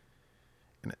 90s.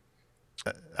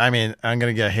 I mean, I'm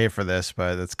going to get hate for this,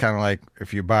 but it's kind of like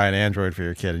if you buy an Android for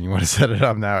your kid and you want to set it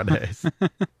up nowadays.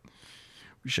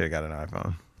 We should have got an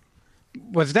iPhone.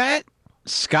 Was that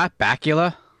Scott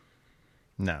Bakula?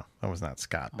 No, that was not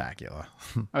Scott Bakula.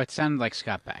 Oh, it sounded like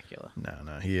Scott Bakula. No.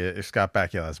 Scott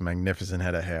Bakula has a magnificent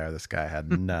head of hair. This guy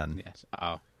had none. Yes.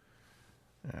 Oh.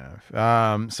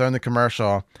 Yeah. So in the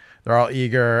commercial, they're all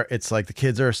eager. It's like the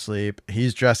kids are asleep.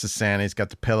 He's dressed as Santa. He's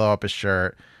got the pillow up his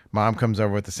shirt. Mom comes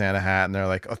over with the Santa hat, and they're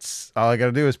like, all I got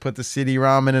to do is put the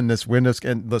CD-ROM in this Windows.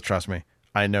 And trust me,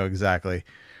 I know exactly.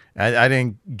 I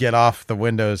didn't get off the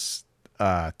Windows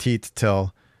teat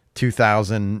till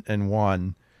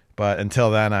 2001. But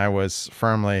until then, I was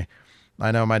firmly...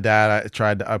 I know my dad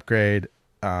tried to upgrade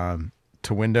to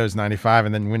Windows 95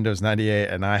 and then Windows 98,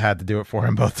 and I had to do it for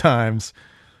him both times.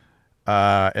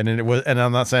 And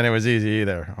I'm not saying it was easy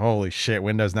either. Holy shit,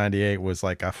 Windows 98 was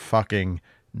like a fucking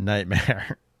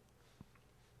nightmare.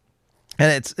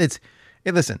 And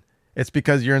listen, it's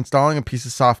because you're installing a piece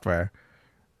of software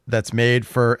that's made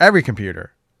for every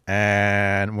computer.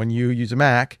 And when you use a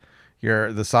Mac,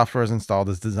 the software is installed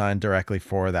is designed directly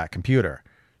for that computer.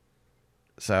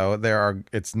 So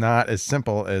it's not as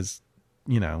simple as,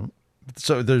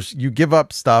 so you give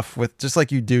up stuff with, just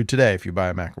like you do today. If you buy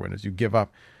a Mac or Windows, you give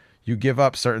up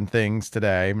certain things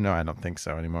today. No, I don't think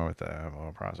so anymore with the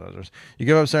all processors. You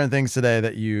give up certain things today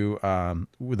that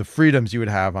with the freedoms you would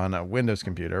have on a Windows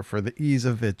computer for the ease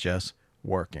of it just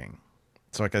working.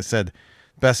 So like I said,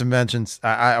 best inventions.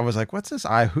 I was like, what's this?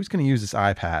 Who's going to use this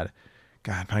iPad?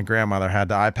 God, my grandmother had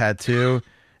the iPad too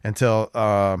until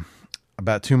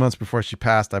about 2 months before she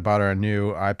passed. I bought her a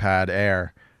new iPad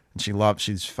Air, and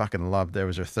she's fucking loved it. It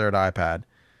was her third iPad,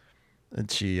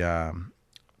 and she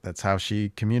that's how she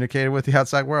communicated with the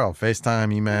outside world: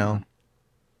 FaceTime, email.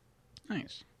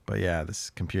 Nice. But yeah, this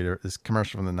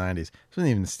commercial from the 90s. It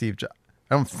wasn't even Steve Jobs.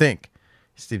 I don't think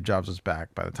Steve Jobs was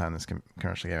back by the time this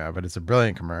commercial came out, but it's a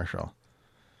brilliant commercial.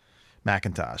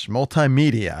 Macintosh,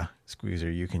 multimedia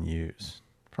squeezer you can use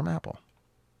from Apple.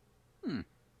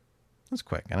 That's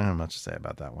quick. I don't have much to say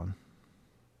about that one.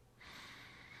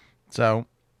 So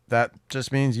that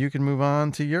just means you can move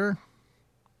on to your,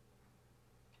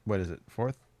 what is it,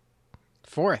 fourth?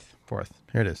 Fourth.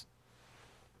 Here it is.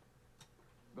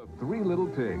 The Three Little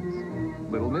Pigs,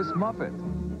 Little Miss Muffet,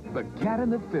 The Cat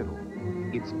and the Fiddle.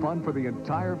 It's fun for the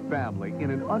entire family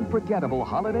in an unforgettable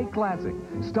holiday classic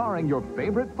starring your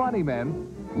favorite funny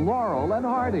men, Laurel and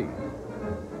Hardy.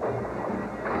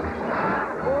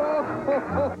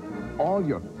 All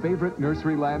your favorite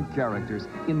Nurseryland characters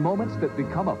in moments that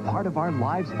become a part of our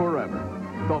lives forever.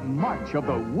 The March of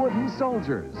the Wooden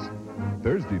Soldiers.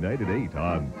 Thursday night at 8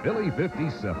 on Philly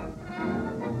 57.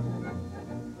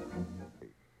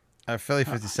 Philly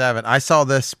 57. I saw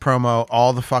this promo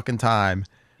all the fucking time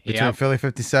between Philly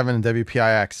 57 and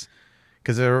WPIX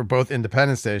because they were both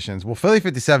independent stations. Well, Philly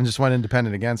 57 just went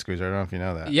independent again, Squeezer. I don't know if you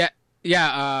know that.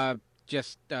 Yeah.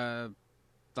 Just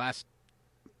last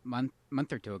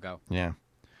month or two ago. Yeah.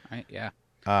 Right. Yeah.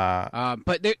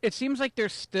 But it seems like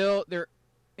they're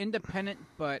independent,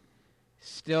 but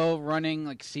still running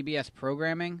like CBS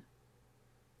programming.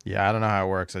 Yeah, I don't know how it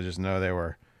works. I just know they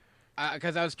were.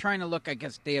 Because I was trying to look, I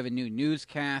guess they have a new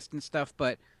newscast and stuff,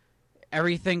 but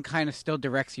everything kind of still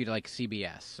directs you to like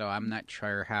CBS. So I'm not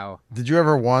sure how. Did you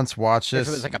ever once watch this?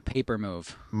 If it was like a paper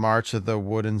move. March of the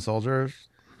Wooden Soldiers.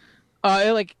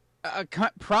 Probably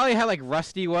how like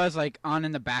Rusty was like on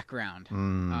in the background,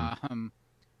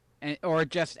 or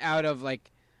just out of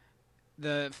like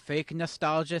the fake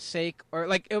nostalgia's sake, or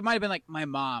like it might have been like my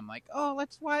mom, like, oh,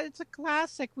 let's watch. It's a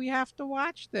classic. We have to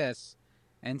watch this.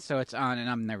 And so it's on, and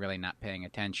I'm really not paying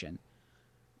attention.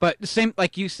 But the same,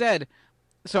 like you said,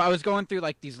 so I was going through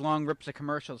like these long rips of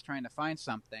commercials trying to find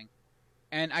something,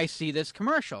 and I see this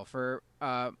commercial for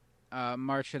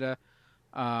March of the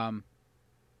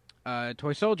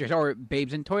Toy Soldiers, or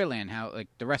Babes in Toyland, how like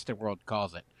the rest of the world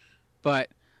calls it. And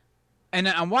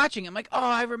then I'm watching, I'm like, oh,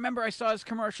 I remember I saw this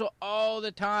commercial all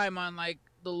the time on like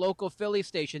the local Philly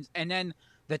stations, and then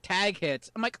the tag hits.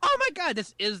 I'm like, oh my God,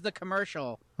 this is the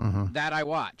commercial that I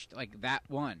watched, like that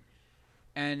one.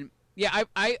 And yeah,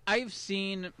 I've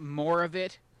seen more of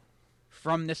it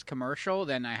from this commercial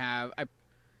than I have.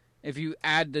 If you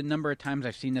add the number of times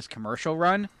I've seen this commercial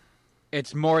run,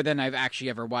 it's more than I've actually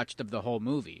ever watched of the whole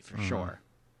movie, for sure.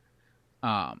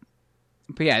 But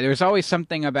yeah, there's always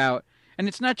something about, and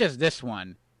it's not just this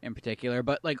one in particular,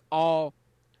 but like all.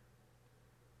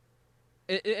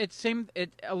 It's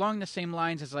along the same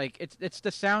lines as like it's the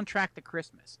soundtrack to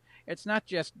Christmas. It's not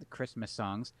just the Christmas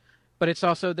songs, but it's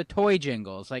also the toy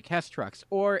jingles like Hess Trucks,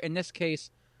 or in this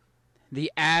case, the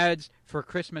ads for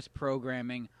Christmas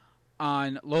programming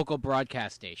on local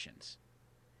broadcast stations.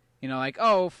 You know, like,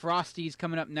 oh, Frosty's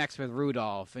coming up next with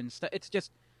Rudolph and stuff. It's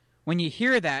just when you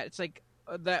hear that, it's like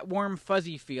that warm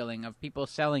fuzzy feeling of people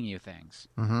selling you things.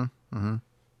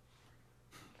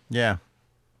 Yeah,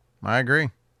 I agree.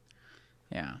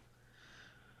 Yeah.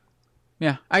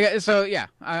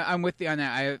 I'm with you on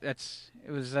that.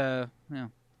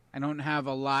 I don't have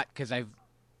a lot because I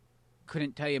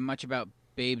couldn't tell you much about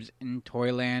Babes in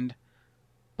Toyland,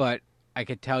 but I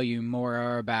could tell you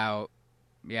more about,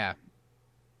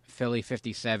 Philly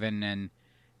 57 and,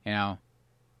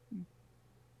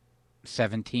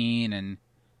 17 and,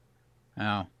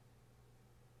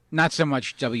 not so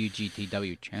much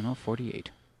WGTW Channel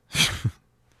 48.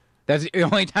 That's the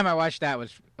only time I watched that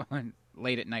was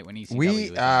late at night when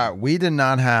ECW was on. We did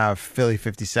not have Philly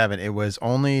 57. It was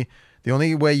the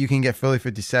only way you can get Philly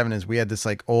 57 is we had this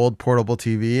like old portable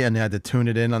TV and you had to tune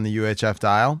it in on the UHF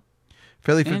dial.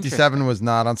 Philly 57 was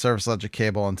not on Service Electric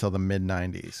Cable until the mid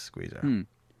 90s, Squeezer.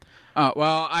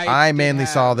 Well, I mainly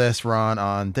saw this run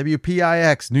on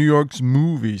WPIX, New York's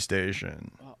movie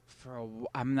station. Well,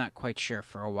 I'm not quite sure.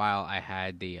 For a while, I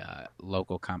had the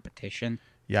local competition.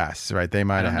 Yes, right. They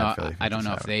might have had Philly 57. I don't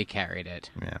know if they carried it.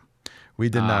 Yeah, we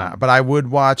did not. But I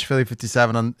would watch Philly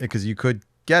 57 because you could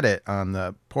get it on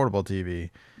the portable TV,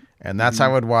 and that's how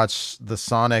I would watch the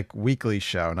Sonic Weekly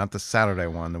show, not the Saturday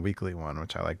one, the weekly one,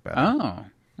 which I like better. Oh,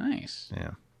 nice.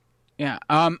 Yeah. Yeah.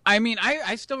 I mean,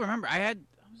 I still remember I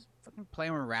fucking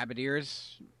playing with rabbit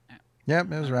ears.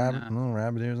 Yep, it was little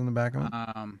rabbit ears in the back of it.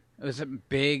 It was a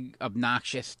big,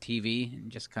 obnoxious TV,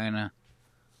 and just kind of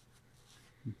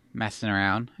messing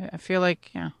around. I feel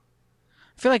like,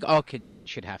 all kids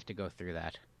should have to go through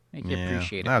that. Make you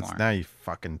appreciate it more. Now you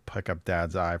fucking pick up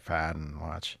Dad's iPad and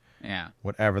watch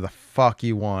whatever the fuck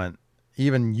you want.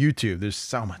 Even YouTube, there's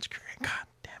so much great. God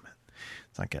damn it.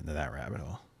 Let's not get into that rabbit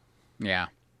hole. Yeah.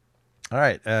 All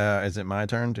right. Is it my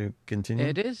turn to continue?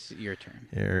 It is your turn.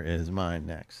 Here is mine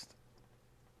next.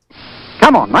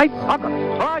 Come on, mate. I've got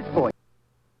a surprise for you.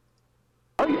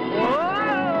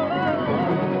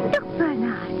 Look,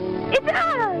 Bernard. It's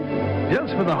us.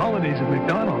 Just for the holidays at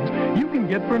McDonald's, you can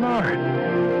get Bernard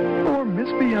or Miss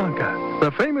Bianca,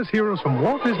 the famous heroes from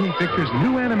Walt Disney Pictures'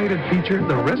 new animated feature,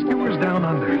 The Rescuers Down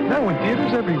Under. Now in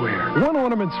theaters everywhere. One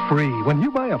ornament's free when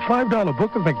you buy a $5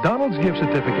 book of McDonald's gift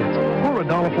certificates or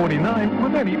 $1.49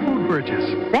 with any food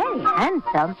purchase. Very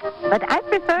handsome, but I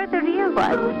prefer the real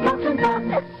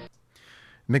one.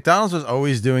 McDonald's was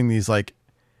always doing these like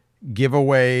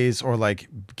giveaways or like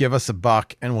give us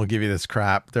 $1 and we'll give you this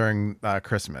crap during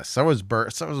Christmas. So was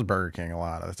Burger King a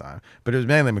lot of the time, but it was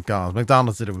mainly McDonald's.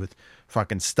 McDonald's did it with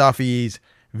fucking stuffies,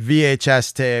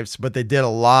 VHS tapes, but they did a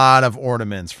lot of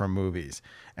ornaments from movies.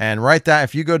 And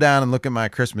if you go down and look at my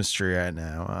Christmas tree right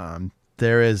now,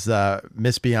 there is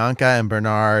Miss Bianca and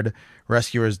Bernard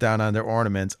Rescuers Down Under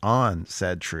ornaments on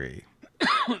said tree.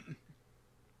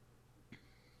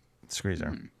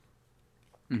 Squeezer.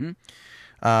 Mm-hmm.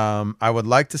 I would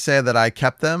like to say that I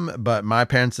kept them, but my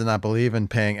parents did not believe in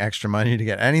paying extra money to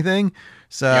get anything,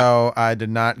 so I did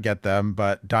not get them.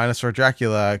 But Dinosaur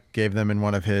Dracula gave them in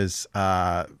one of his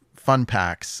fun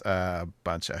packs a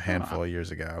handful of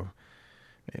years ago,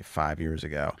 maybe 5 years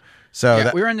ago. So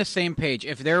we were on the same page.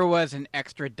 If there was an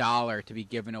extra $1 to be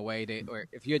given away, or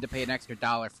if you had to pay an extra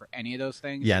 $1 for any of those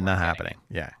things, not happening.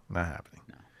 Yeah, not happening.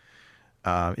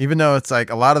 Even though it's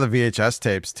like a lot of the VHS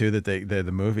tapes too that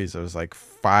the movies, it was like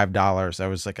 $5. That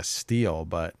was like a steal,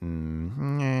 but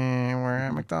we're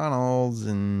at McDonald's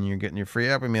and you're getting your free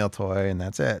Happy Meal toy and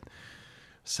that's it.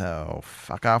 So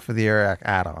fuck off with your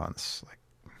add-ons. Like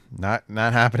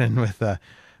not happening with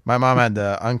my mom had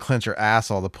to unclench her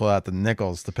asshole to pull out the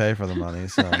nickels to pay for the money.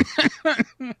 So.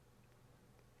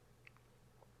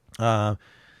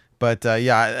 But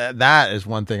that is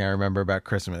one thing I remember about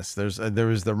Christmas. There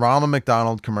was the Ronald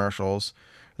McDonald commercials.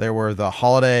 There were the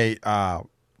holiday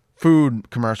food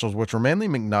commercials, which were mainly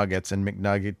McNuggets and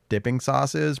McNugget dipping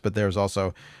sauces. But there was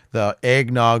also the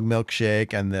eggnog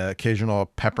milkshake and the occasional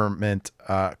peppermint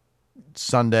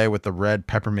sundae with the red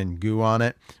peppermint goo on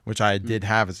it, which I did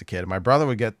have as a kid. My brother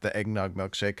would get the eggnog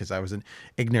milkshake because I was an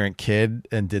ignorant kid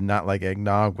and did not like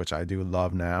eggnog, which I do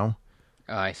love now.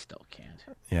 Oh, I still can't.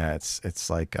 Yeah, it's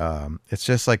like it's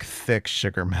just like thick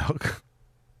sugar milk.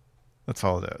 That's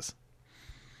all it is.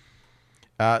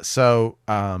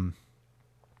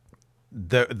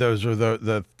 Those were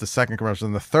the second commercial,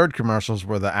 and the third commercials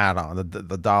were the add-on,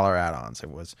 the dollar add-ons. It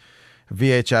was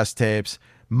VHS tapes,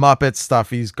 Muppet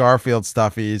stuffies, Garfield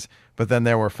stuffies, but then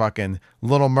there were fucking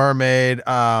Little Mermaid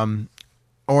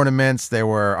ornaments. There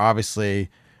were obviously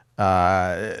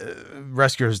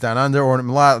Rescuers Down Under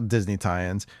ornament, a lot of Disney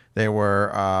tie-ins. They were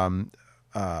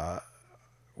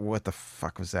what the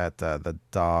fuck was that? The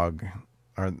dog,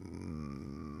 or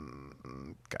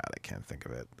God, I can't think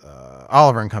of it.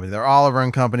 Oliver and Company. They're Oliver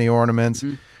and Company ornaments.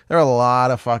 Mm-hmm. There are a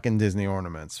lot of fucking Disney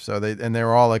ornaments. So they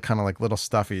were all like kind of like little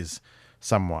stuffies,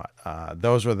 somewhat.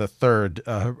 Those were the third,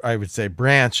 I would say,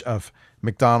 branch of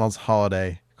McDonald's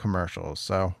holiday commercials.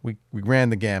 So we ran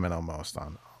the gamut almost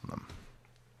on them.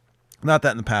 Not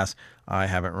that in the past I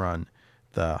haven't run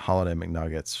the holiday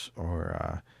McNuggets,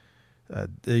 or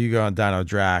you go on Dino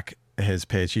Drac, his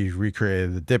page, he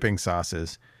recreated the dipping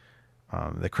sauces,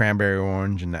 the cranberry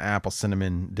orange and the apple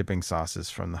cinnamon dipping sauces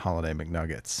from the holiday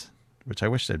McNuggets, which I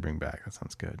wish they'd bring back. That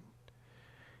sounds good.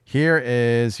 Here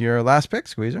is your last pick,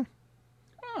 Squeezer.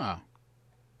 Oh.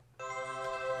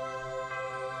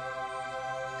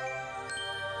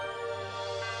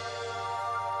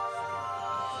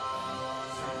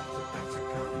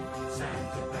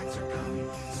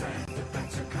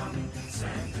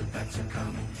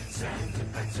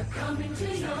 Coming to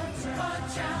your town.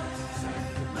 Watch out,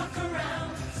 look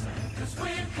around, 'cause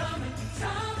we're coming to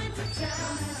town. To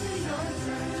your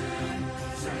town.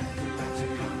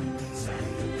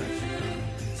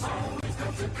 Always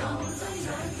got to come.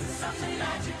 Something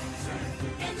magic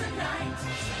in the night.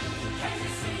 Can you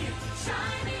see it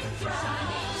shining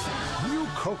bright? New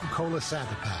Coca-Cola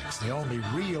Santa Packs, the only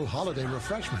real holiday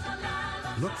refreshment.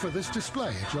 Look for this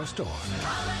display at your store.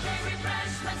 Holiday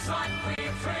refreshments like we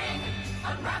bring.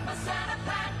 Unwrap a Santa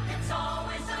pack, it's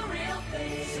always a real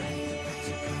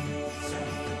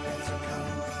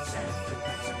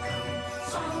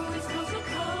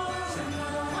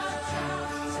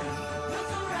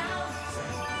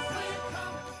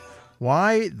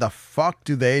Why the fuck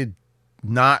do they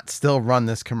not still run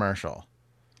this commercial?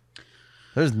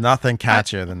 There's nothing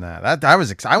catchier than that.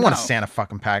 I want a Santa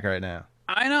fucking pack right now.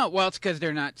 I know. Well, it's because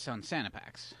they're not selling Santa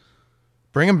packs.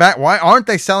 Bring them back. Why aren't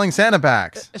they selling Santa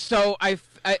packs? So I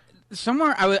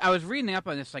was reading up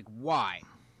on this, like, why?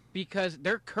 Because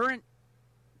their current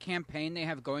campaign they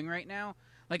have going right now,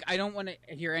 like, I don't want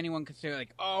to hear anyone consider,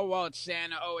 like, oh, well, it's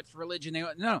Santa, oh, it's religion.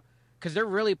 No, because they're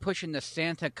really pushing the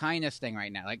Santa kindness thing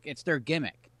right now. Like, it's their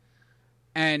gimmick.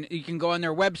 And you can go on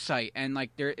their website, and,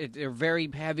 like, they're very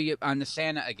heavy on the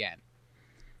Santa again.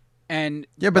 And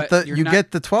yeah, but you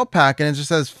get the 12-pack, and it just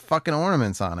has fucking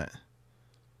ornaments on it.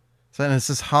 So then it's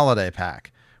this holiday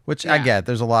pack, which I get.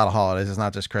 There's a lot of holidays. It's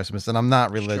not just Christmas, and I'm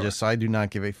not religious, so I do not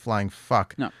give a flying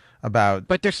fuck about.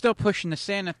 But they're still pushing the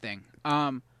Santa thing.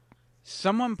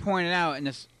 Someone pointed out, and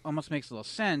this almost makes a little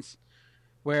sense,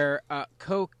 where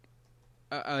Coke,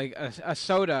 a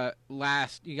soda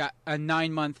you got a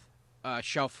 9-month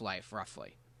shelf life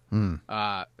roughly,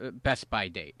 best by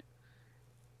date,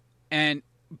 and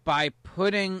by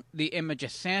putting the image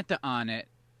of Santa on it,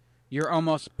 you're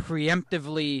almost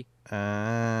preemptively you're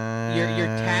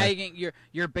tagging.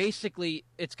 You're basically,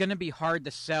 it's going to be hard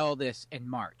to sell this in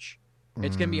March.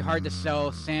 It's going to be hard to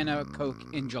sell Santa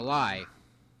Coke in July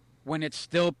when it's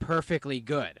still perfectly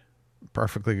good.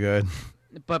 Perfectly good.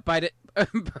 But by the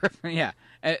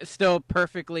still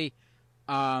perfectly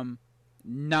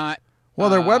not. Well,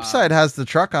 their website has the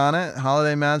truck on it.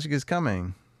 Holiday Magic is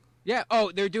coming. Yeah.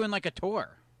 Oh, they're doing like a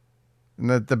tour. And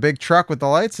the big truck with the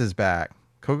lights is back.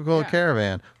 Coca-Cola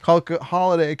Caravan.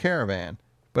 Holiday Caravan.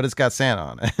 But it's got Santa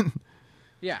on it.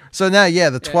 Yeah. So now,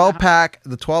 the 12-pack,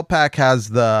 the 12-pack has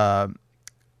the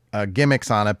gimmicks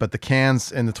on it, but the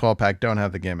cans in the 12-pack don't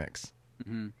have the gimmicks.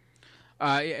 Mm-hmm.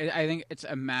 I think it's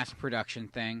a mass production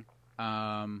thing.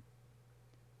 And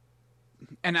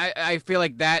I feel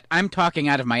like that I'm talking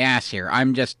out of my ass here.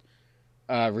 I'm just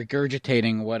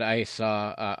regurgitating what I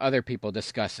saw other people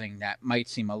discussing that might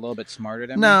seem a little bit smarter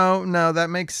than me. No, that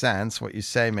makes sense. What you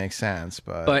say makes sense,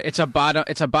 but it's a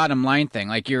bottom line thing.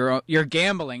 Like you're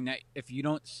gambling that if you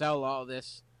don't sell all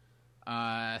this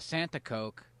Santa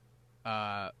Coke,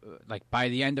 like by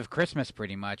the end of Christmas,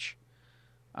 pretty much.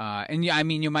 And I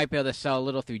mean, you might be able to sell a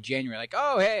little through January. Like,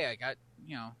 oh, hey, I got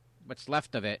what's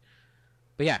left of it.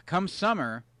 But yeah, come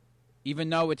summer, even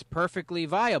though it's perfectly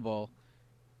viable,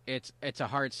 it's a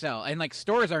hard sell. And like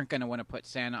stores aren't going to want to put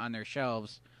Santa on their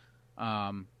shelves,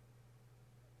 in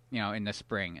the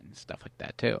spring and stuff like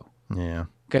that too. Yeah,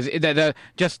 because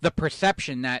just the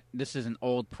perception that this is an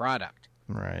old product,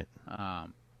 right?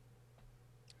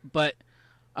 But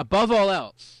above all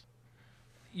else,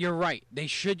 you're right. They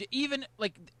should even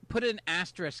like put an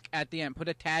asterisk at the end, put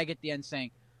a tag at the end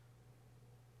saying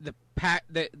the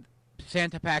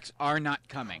Santa packs are not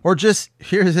coming. Or just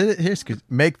here's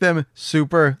make them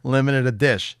super limited a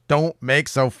dish. Don't make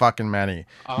so fucking many.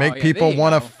 Make people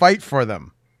want to fight for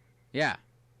them. Yeah.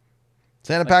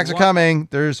 Santa packs are coming.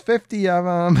 There's 50 of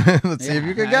them. Let's see if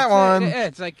you can get one.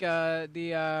 It's like the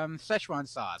Szechuan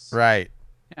sauce. Right.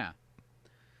 Yeah.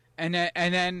 And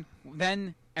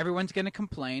then everyone's going to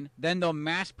complain. Then they'll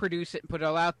mass produce it and put it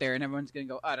all out there, and everyone's going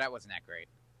to go, oh, that wasn't that great.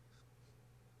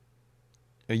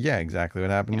 Yeah, exactly what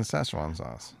happened to Szechuan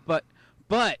sauce. But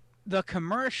the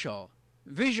commercial,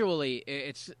 visually,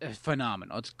 it's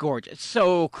phenomenal. It's gorgeous. It's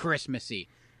so Christmassy.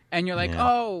 And you're like,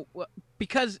 oh, well,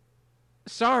 because,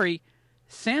 sorry,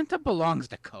 Santa belongs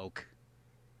to Coke.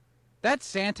 That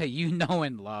Santa you know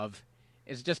and love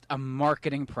is just a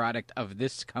marketing product of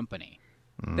this company.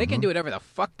 Mm-hmm. They can do whatever the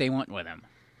fuck they want with him.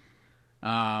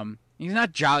 He's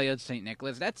not jolly old St.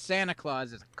 Nicholas. That Santa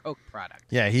Claus is a Coke product.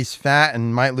 Yeah, he's fat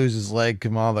and might lose his leg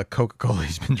from all the Coca-Cola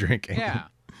he's been drinking. Yeah.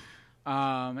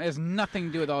 It has nothing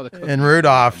to do with all the Coke. And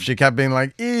Rudolph, she kept being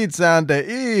like, eat, Santa,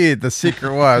 eat. The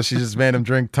secret was she just made him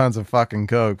drink tons of fucking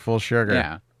Coke, full sugar.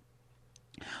 Yeah.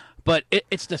 But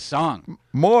it's the song.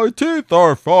 My teeth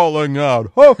are falling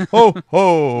out. Ho, ho,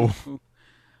 ho.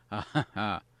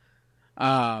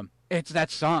 It's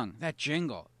that song, that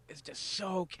jingle. It's just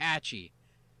so catchy.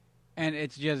 And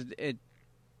it's just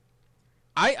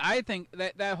I think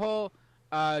that whole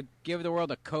Give the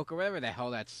World a Coke or whatever the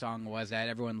hell that song was that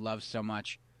everyone loves so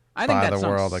much. I think that song sucks. Buy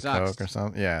the World a Coke or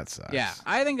something. Yeah, it sucks. Yeah,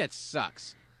 I think that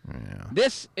sucks. Yeah.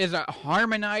 This is a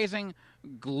harmonizing,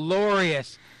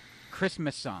 glorious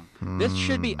Christmas song. This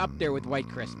should be up there with White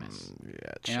Christmas. Yeah,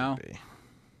 it should be.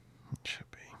 It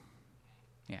should be.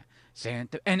 Yeah,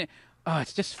 Santa, and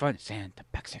it's just fun. Santa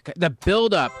packs the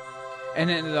build up, and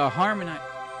then the harmonize.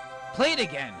 Play it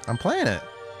again. I'm playing it.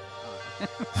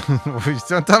 You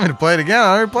don't tell me to play it again.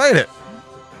 I already played it.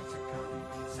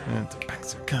 Santa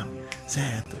packs are coming.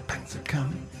 Santa packs are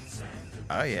coming.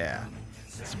 Oh, yeah.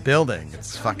 It's building.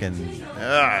 It's fucking...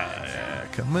 yeah.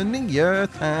 Coming in your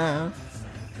town.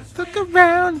 Look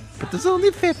around, but there's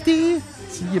only 50,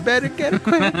 so you better get it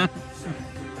quick.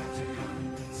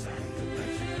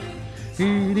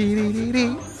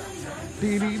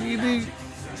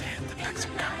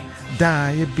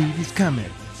 Diabetes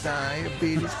coming.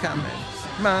 Diabetes coming.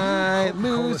 Might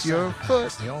lose your foot.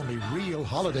 It's the only real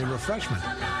holiday refreshment.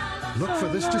 Look for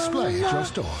this display at your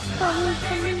store.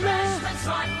 Refreshments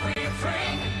like we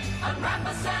bring. Unwrap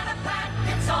a Santa pack,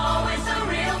 it's always a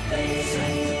real thing.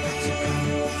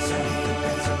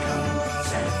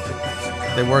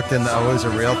 They worked in the Always a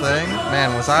Real thing.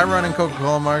 Man, was I running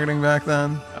Coca-Cola marketing back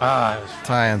then?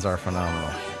 Tie-ins are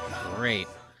phenomenal. Great.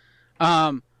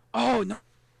 Oh, no.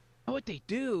 What they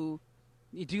do,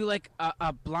 you do like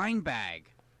a blind bag.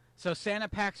 So Santa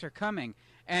packs are coming,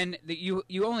 and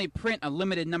you only print a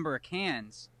limited number of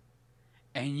cans.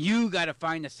 And you got to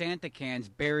find the Santa cans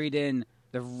buried in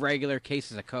the regular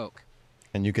cases of Coke.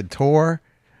 And you could tour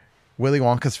Willy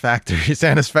Wonka's factory, you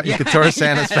could tour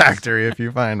Santa's factory if you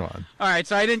find one. All right,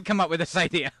 so I didn't come up with this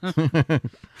idea.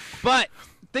 But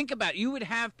think about it. You would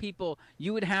have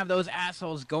those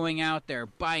assholes going out there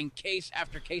buying case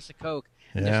after case of Coke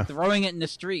and just throwing it in the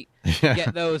street to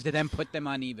get those to then put them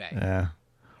on eBay. Yeah.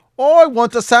 I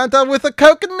want a Santa with a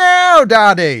Coke now,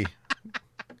 Daddy.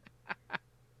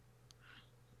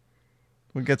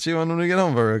 We'll get you one when we get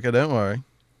home, Veruca. Don't worry.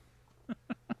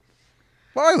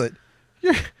 Violet,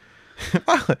 your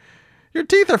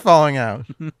teeth are falling out.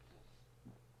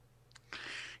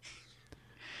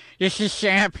 This is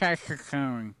Santa packs are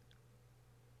coming.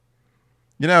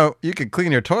 You know, you could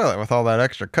clean your toilet with all that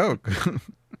extra Coke.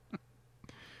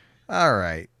 All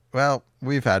right. Well,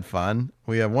 we've had fun.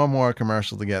 We have one more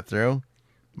commercial to get through.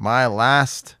 My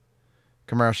last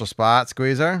commercial spot,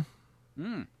 Squeezer.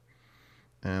 And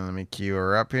let me cue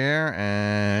her up here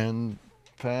and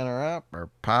pan her up, or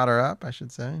pot her up, I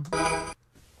should say.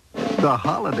 The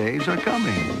holidays are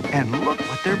coming, and look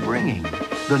what they're bringing.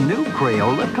 The new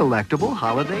Crayola Collectible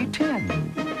Holiday Tin,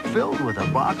 filled with a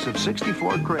box of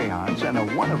 64 crayons and a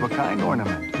one-of-a-kind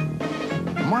ornament.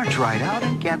 March right out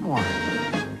and get one.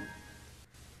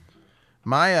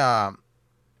 My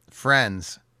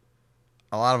friends,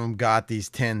 a lot of them got these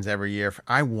tins every year.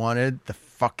 I wanted the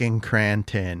fucking crayon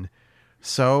tin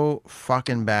so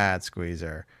fucking bad,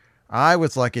 Squeezer. I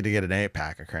was lucky to get an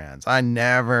 8-pack of crayons. I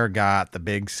never got the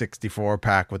big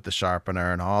 64-pack with the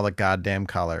sharpener and all the goddamn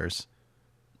colors.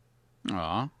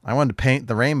 Aw. I wanted to paint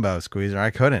the rainbow, Squeezer.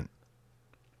 I couldn't.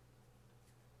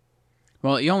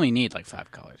 Well, you only need like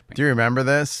 5 colors. Do you remember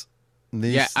this?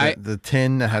 Yeah, the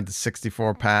tin that had the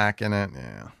 64-pack in it.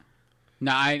 Yeah.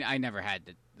 No, I never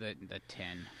had the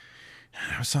tin.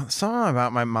 Something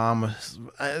about my mom was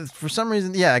for some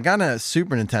reason. Yeah, I got a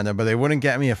Super Nintendo, but they wouldn't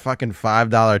get me a fucking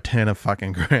 $5 tin of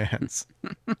fucking crayons.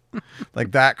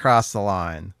 Like that crossed the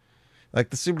line. Like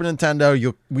the Super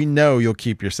Nintendo, we know you'll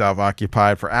keep yourself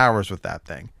occupied for hours with that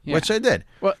thing, which I did.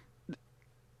 Well,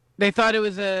 they thought it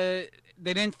was they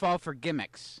didn't fall for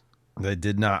gimmicks. They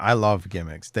did not. I love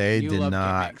gimmicks. They did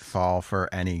not gimmicks. fall for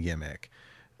any gimmick.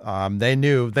 They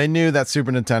knew that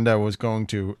Super Nintendo was going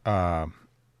to.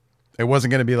 It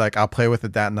wasn't going to be like, I'll play with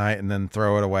it that night and then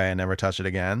throw it away and never touch it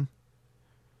again.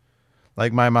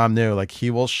 Like my mom knew, like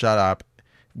he will shut up.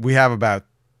 We have about,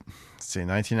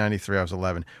 1993, I was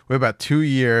 11. We have about 2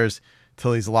 years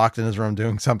till he's locked in his room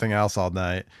doing something else all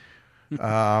night.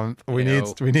 We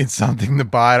need something to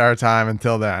bide our time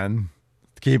until then.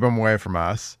 To keep him away from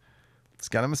us. Let's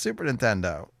get him a Super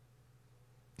Nintendo.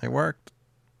 It worked.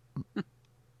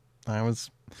 I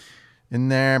was in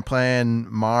there playing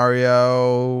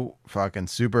Mario, fucking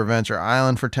Super Adventure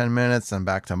Island for 10 minutes, then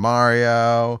back to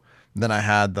Mario. Then I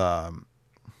had the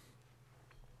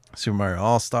Super Mario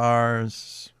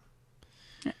All-Stars.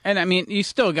 And I mean, you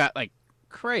still got like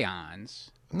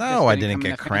crayons. No, I didn't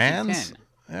get crayons.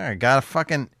 I got a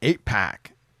fucking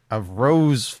 8-pack of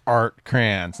Rose Art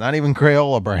crayons, not even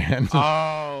Crayola brand.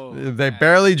 Oh. They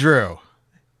barely drew.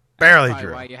 Barely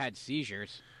drew. Why you had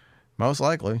seizures. Most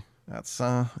likely. That's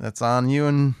on you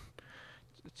and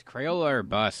it's Crayola or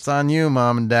bust. It's on you,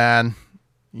 Mom and Dad.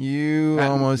 You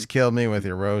almost killed me with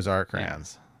your Rose Art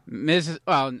crayons. Mrs.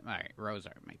 Well, all right, Rose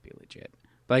Art might be legit.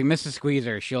 But like Mrs.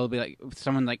 Squeezer, she'll be like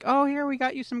someone like, "Oh, here we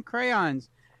got you some crayons,"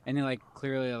 and they're like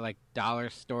clearly like dollar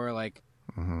store like.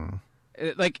 Mm-hmm.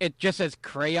 Like it just says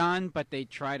crayon, but they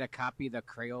try to copy the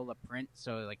Crayola print,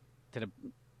 so like to the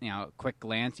quick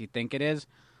glance you think it is.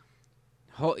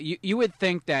 You would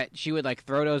think that she would like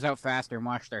throw those out faster and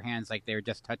wash their hands like they were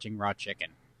just touching raw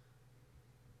chicken.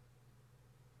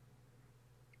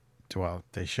 Well,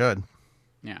 they should.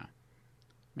 Yeah,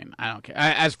 I mean, I don't care.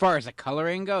 As far as the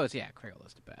coloring goes, yeah,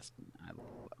 Crayola's the best. I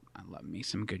love me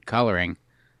some good coloring.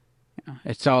 You know,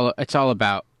 it's all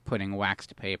about putting wax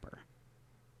to paper.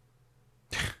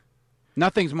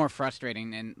 Nothing's more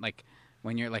frustrating than like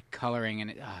when you're like coloring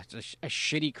and it's a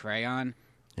shitty crayon.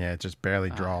 Yeah, it just barely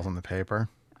draws on the paper.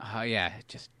 Yeah, it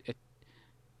just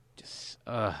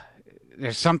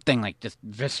there's something like just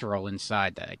visceral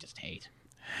inside that I just hate.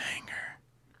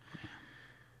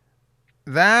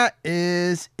 That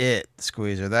is it,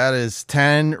 Squeezer. That is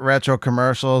 10 retro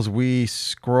commercials we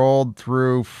scrolled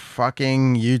through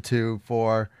fucking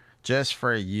YouTube just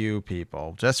for you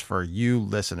people, just for you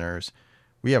listeners.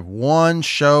 We have one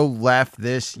show left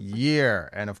this year.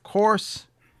 And of course,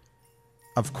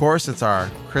 it's our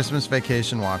Christmas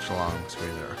Vacation watch-along,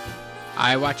 Squeezer.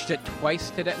 I watched it twice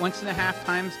today, 1.5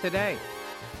 times today.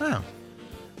 Oh.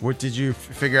 What did you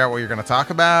figure out what you're going to talk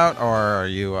about, or are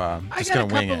you just going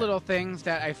to wing it? I got a couple little things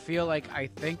that I feel like I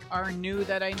think are new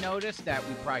that I noticed that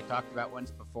we probably talked about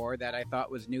once before that I thought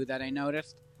was new that I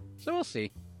noticed. So we'll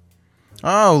see.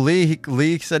 Oh,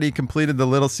 Lee said he completed the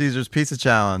Little Caesars Pizza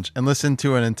Challenge and listened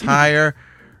to an entire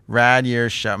Rad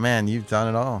Years show. Man, you've done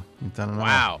it all.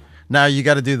 Wow. Now you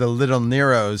got to do the Little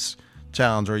Nero's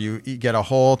challenge where you get a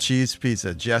whole cheese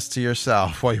pizza just to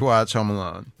yourself while you watch Home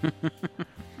Alone.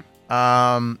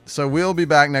 So we'll be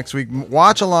back next week.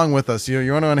 Watch along with us. You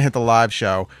want to hit the live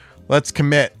show. Let's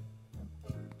commit.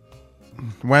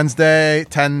 Wednesday,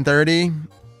 10:30.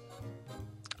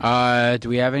 Do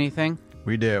we have anything?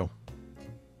 We do.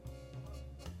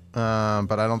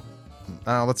 But I don't.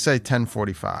 Let's say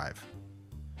 10:45.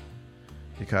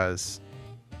 Because,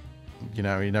 you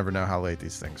never know how late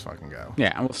these things fucking go.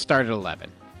 Yeah, and we'll start at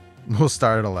 11. We'll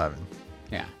start at 11.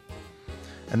 Yeah.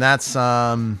 And that's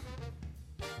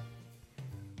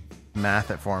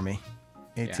math it for me.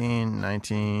 18,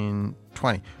 19,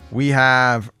 20. We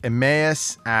have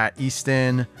Emmaus at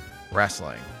Easton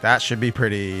Wrestling. That should be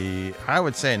pretty, I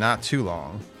would say, not too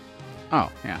long. Oh,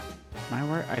 yeah. My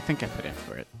word, I think I put in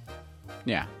for it.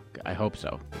 Yeah, I hope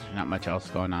so. There's not much else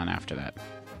going on after that.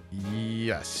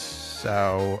 Yes.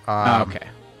 So, okay.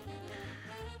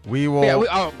 We will...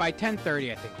 Yeah, by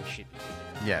 10:30, I think we should be.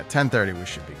 Yeah, 10:30 we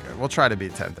should be good. We'll try to be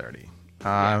 10:30.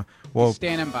 We'll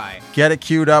standing by. Get it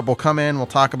queued up. We'll come in. We'll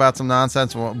talk about some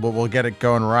nonsense. We'll get it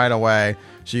going right away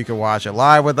so you can watch it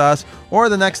live with us. Or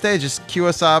the next day, just queue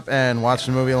us up and watch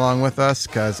the movie along with us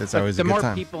because it's always a good time. The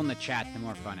more people in the chat, the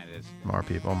more fun it is. More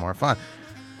people, more fun.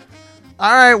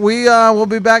 All right, we'll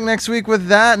be back next week with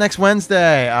that next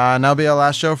Wednesday. And that'll be our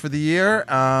last show for the year.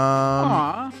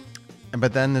 Aww.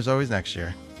 But then there's always next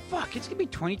year. Fuck, it's going to be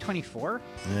 2024?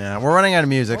 Yeah, we're running out of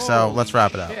music, so let's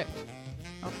wrap it up. Shit.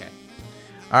 Okay.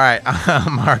 All right,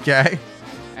 I'm Mark A.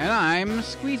 And I'm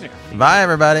Squeezer. Bye,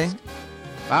 everybody.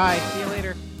 Bye. See you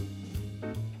later.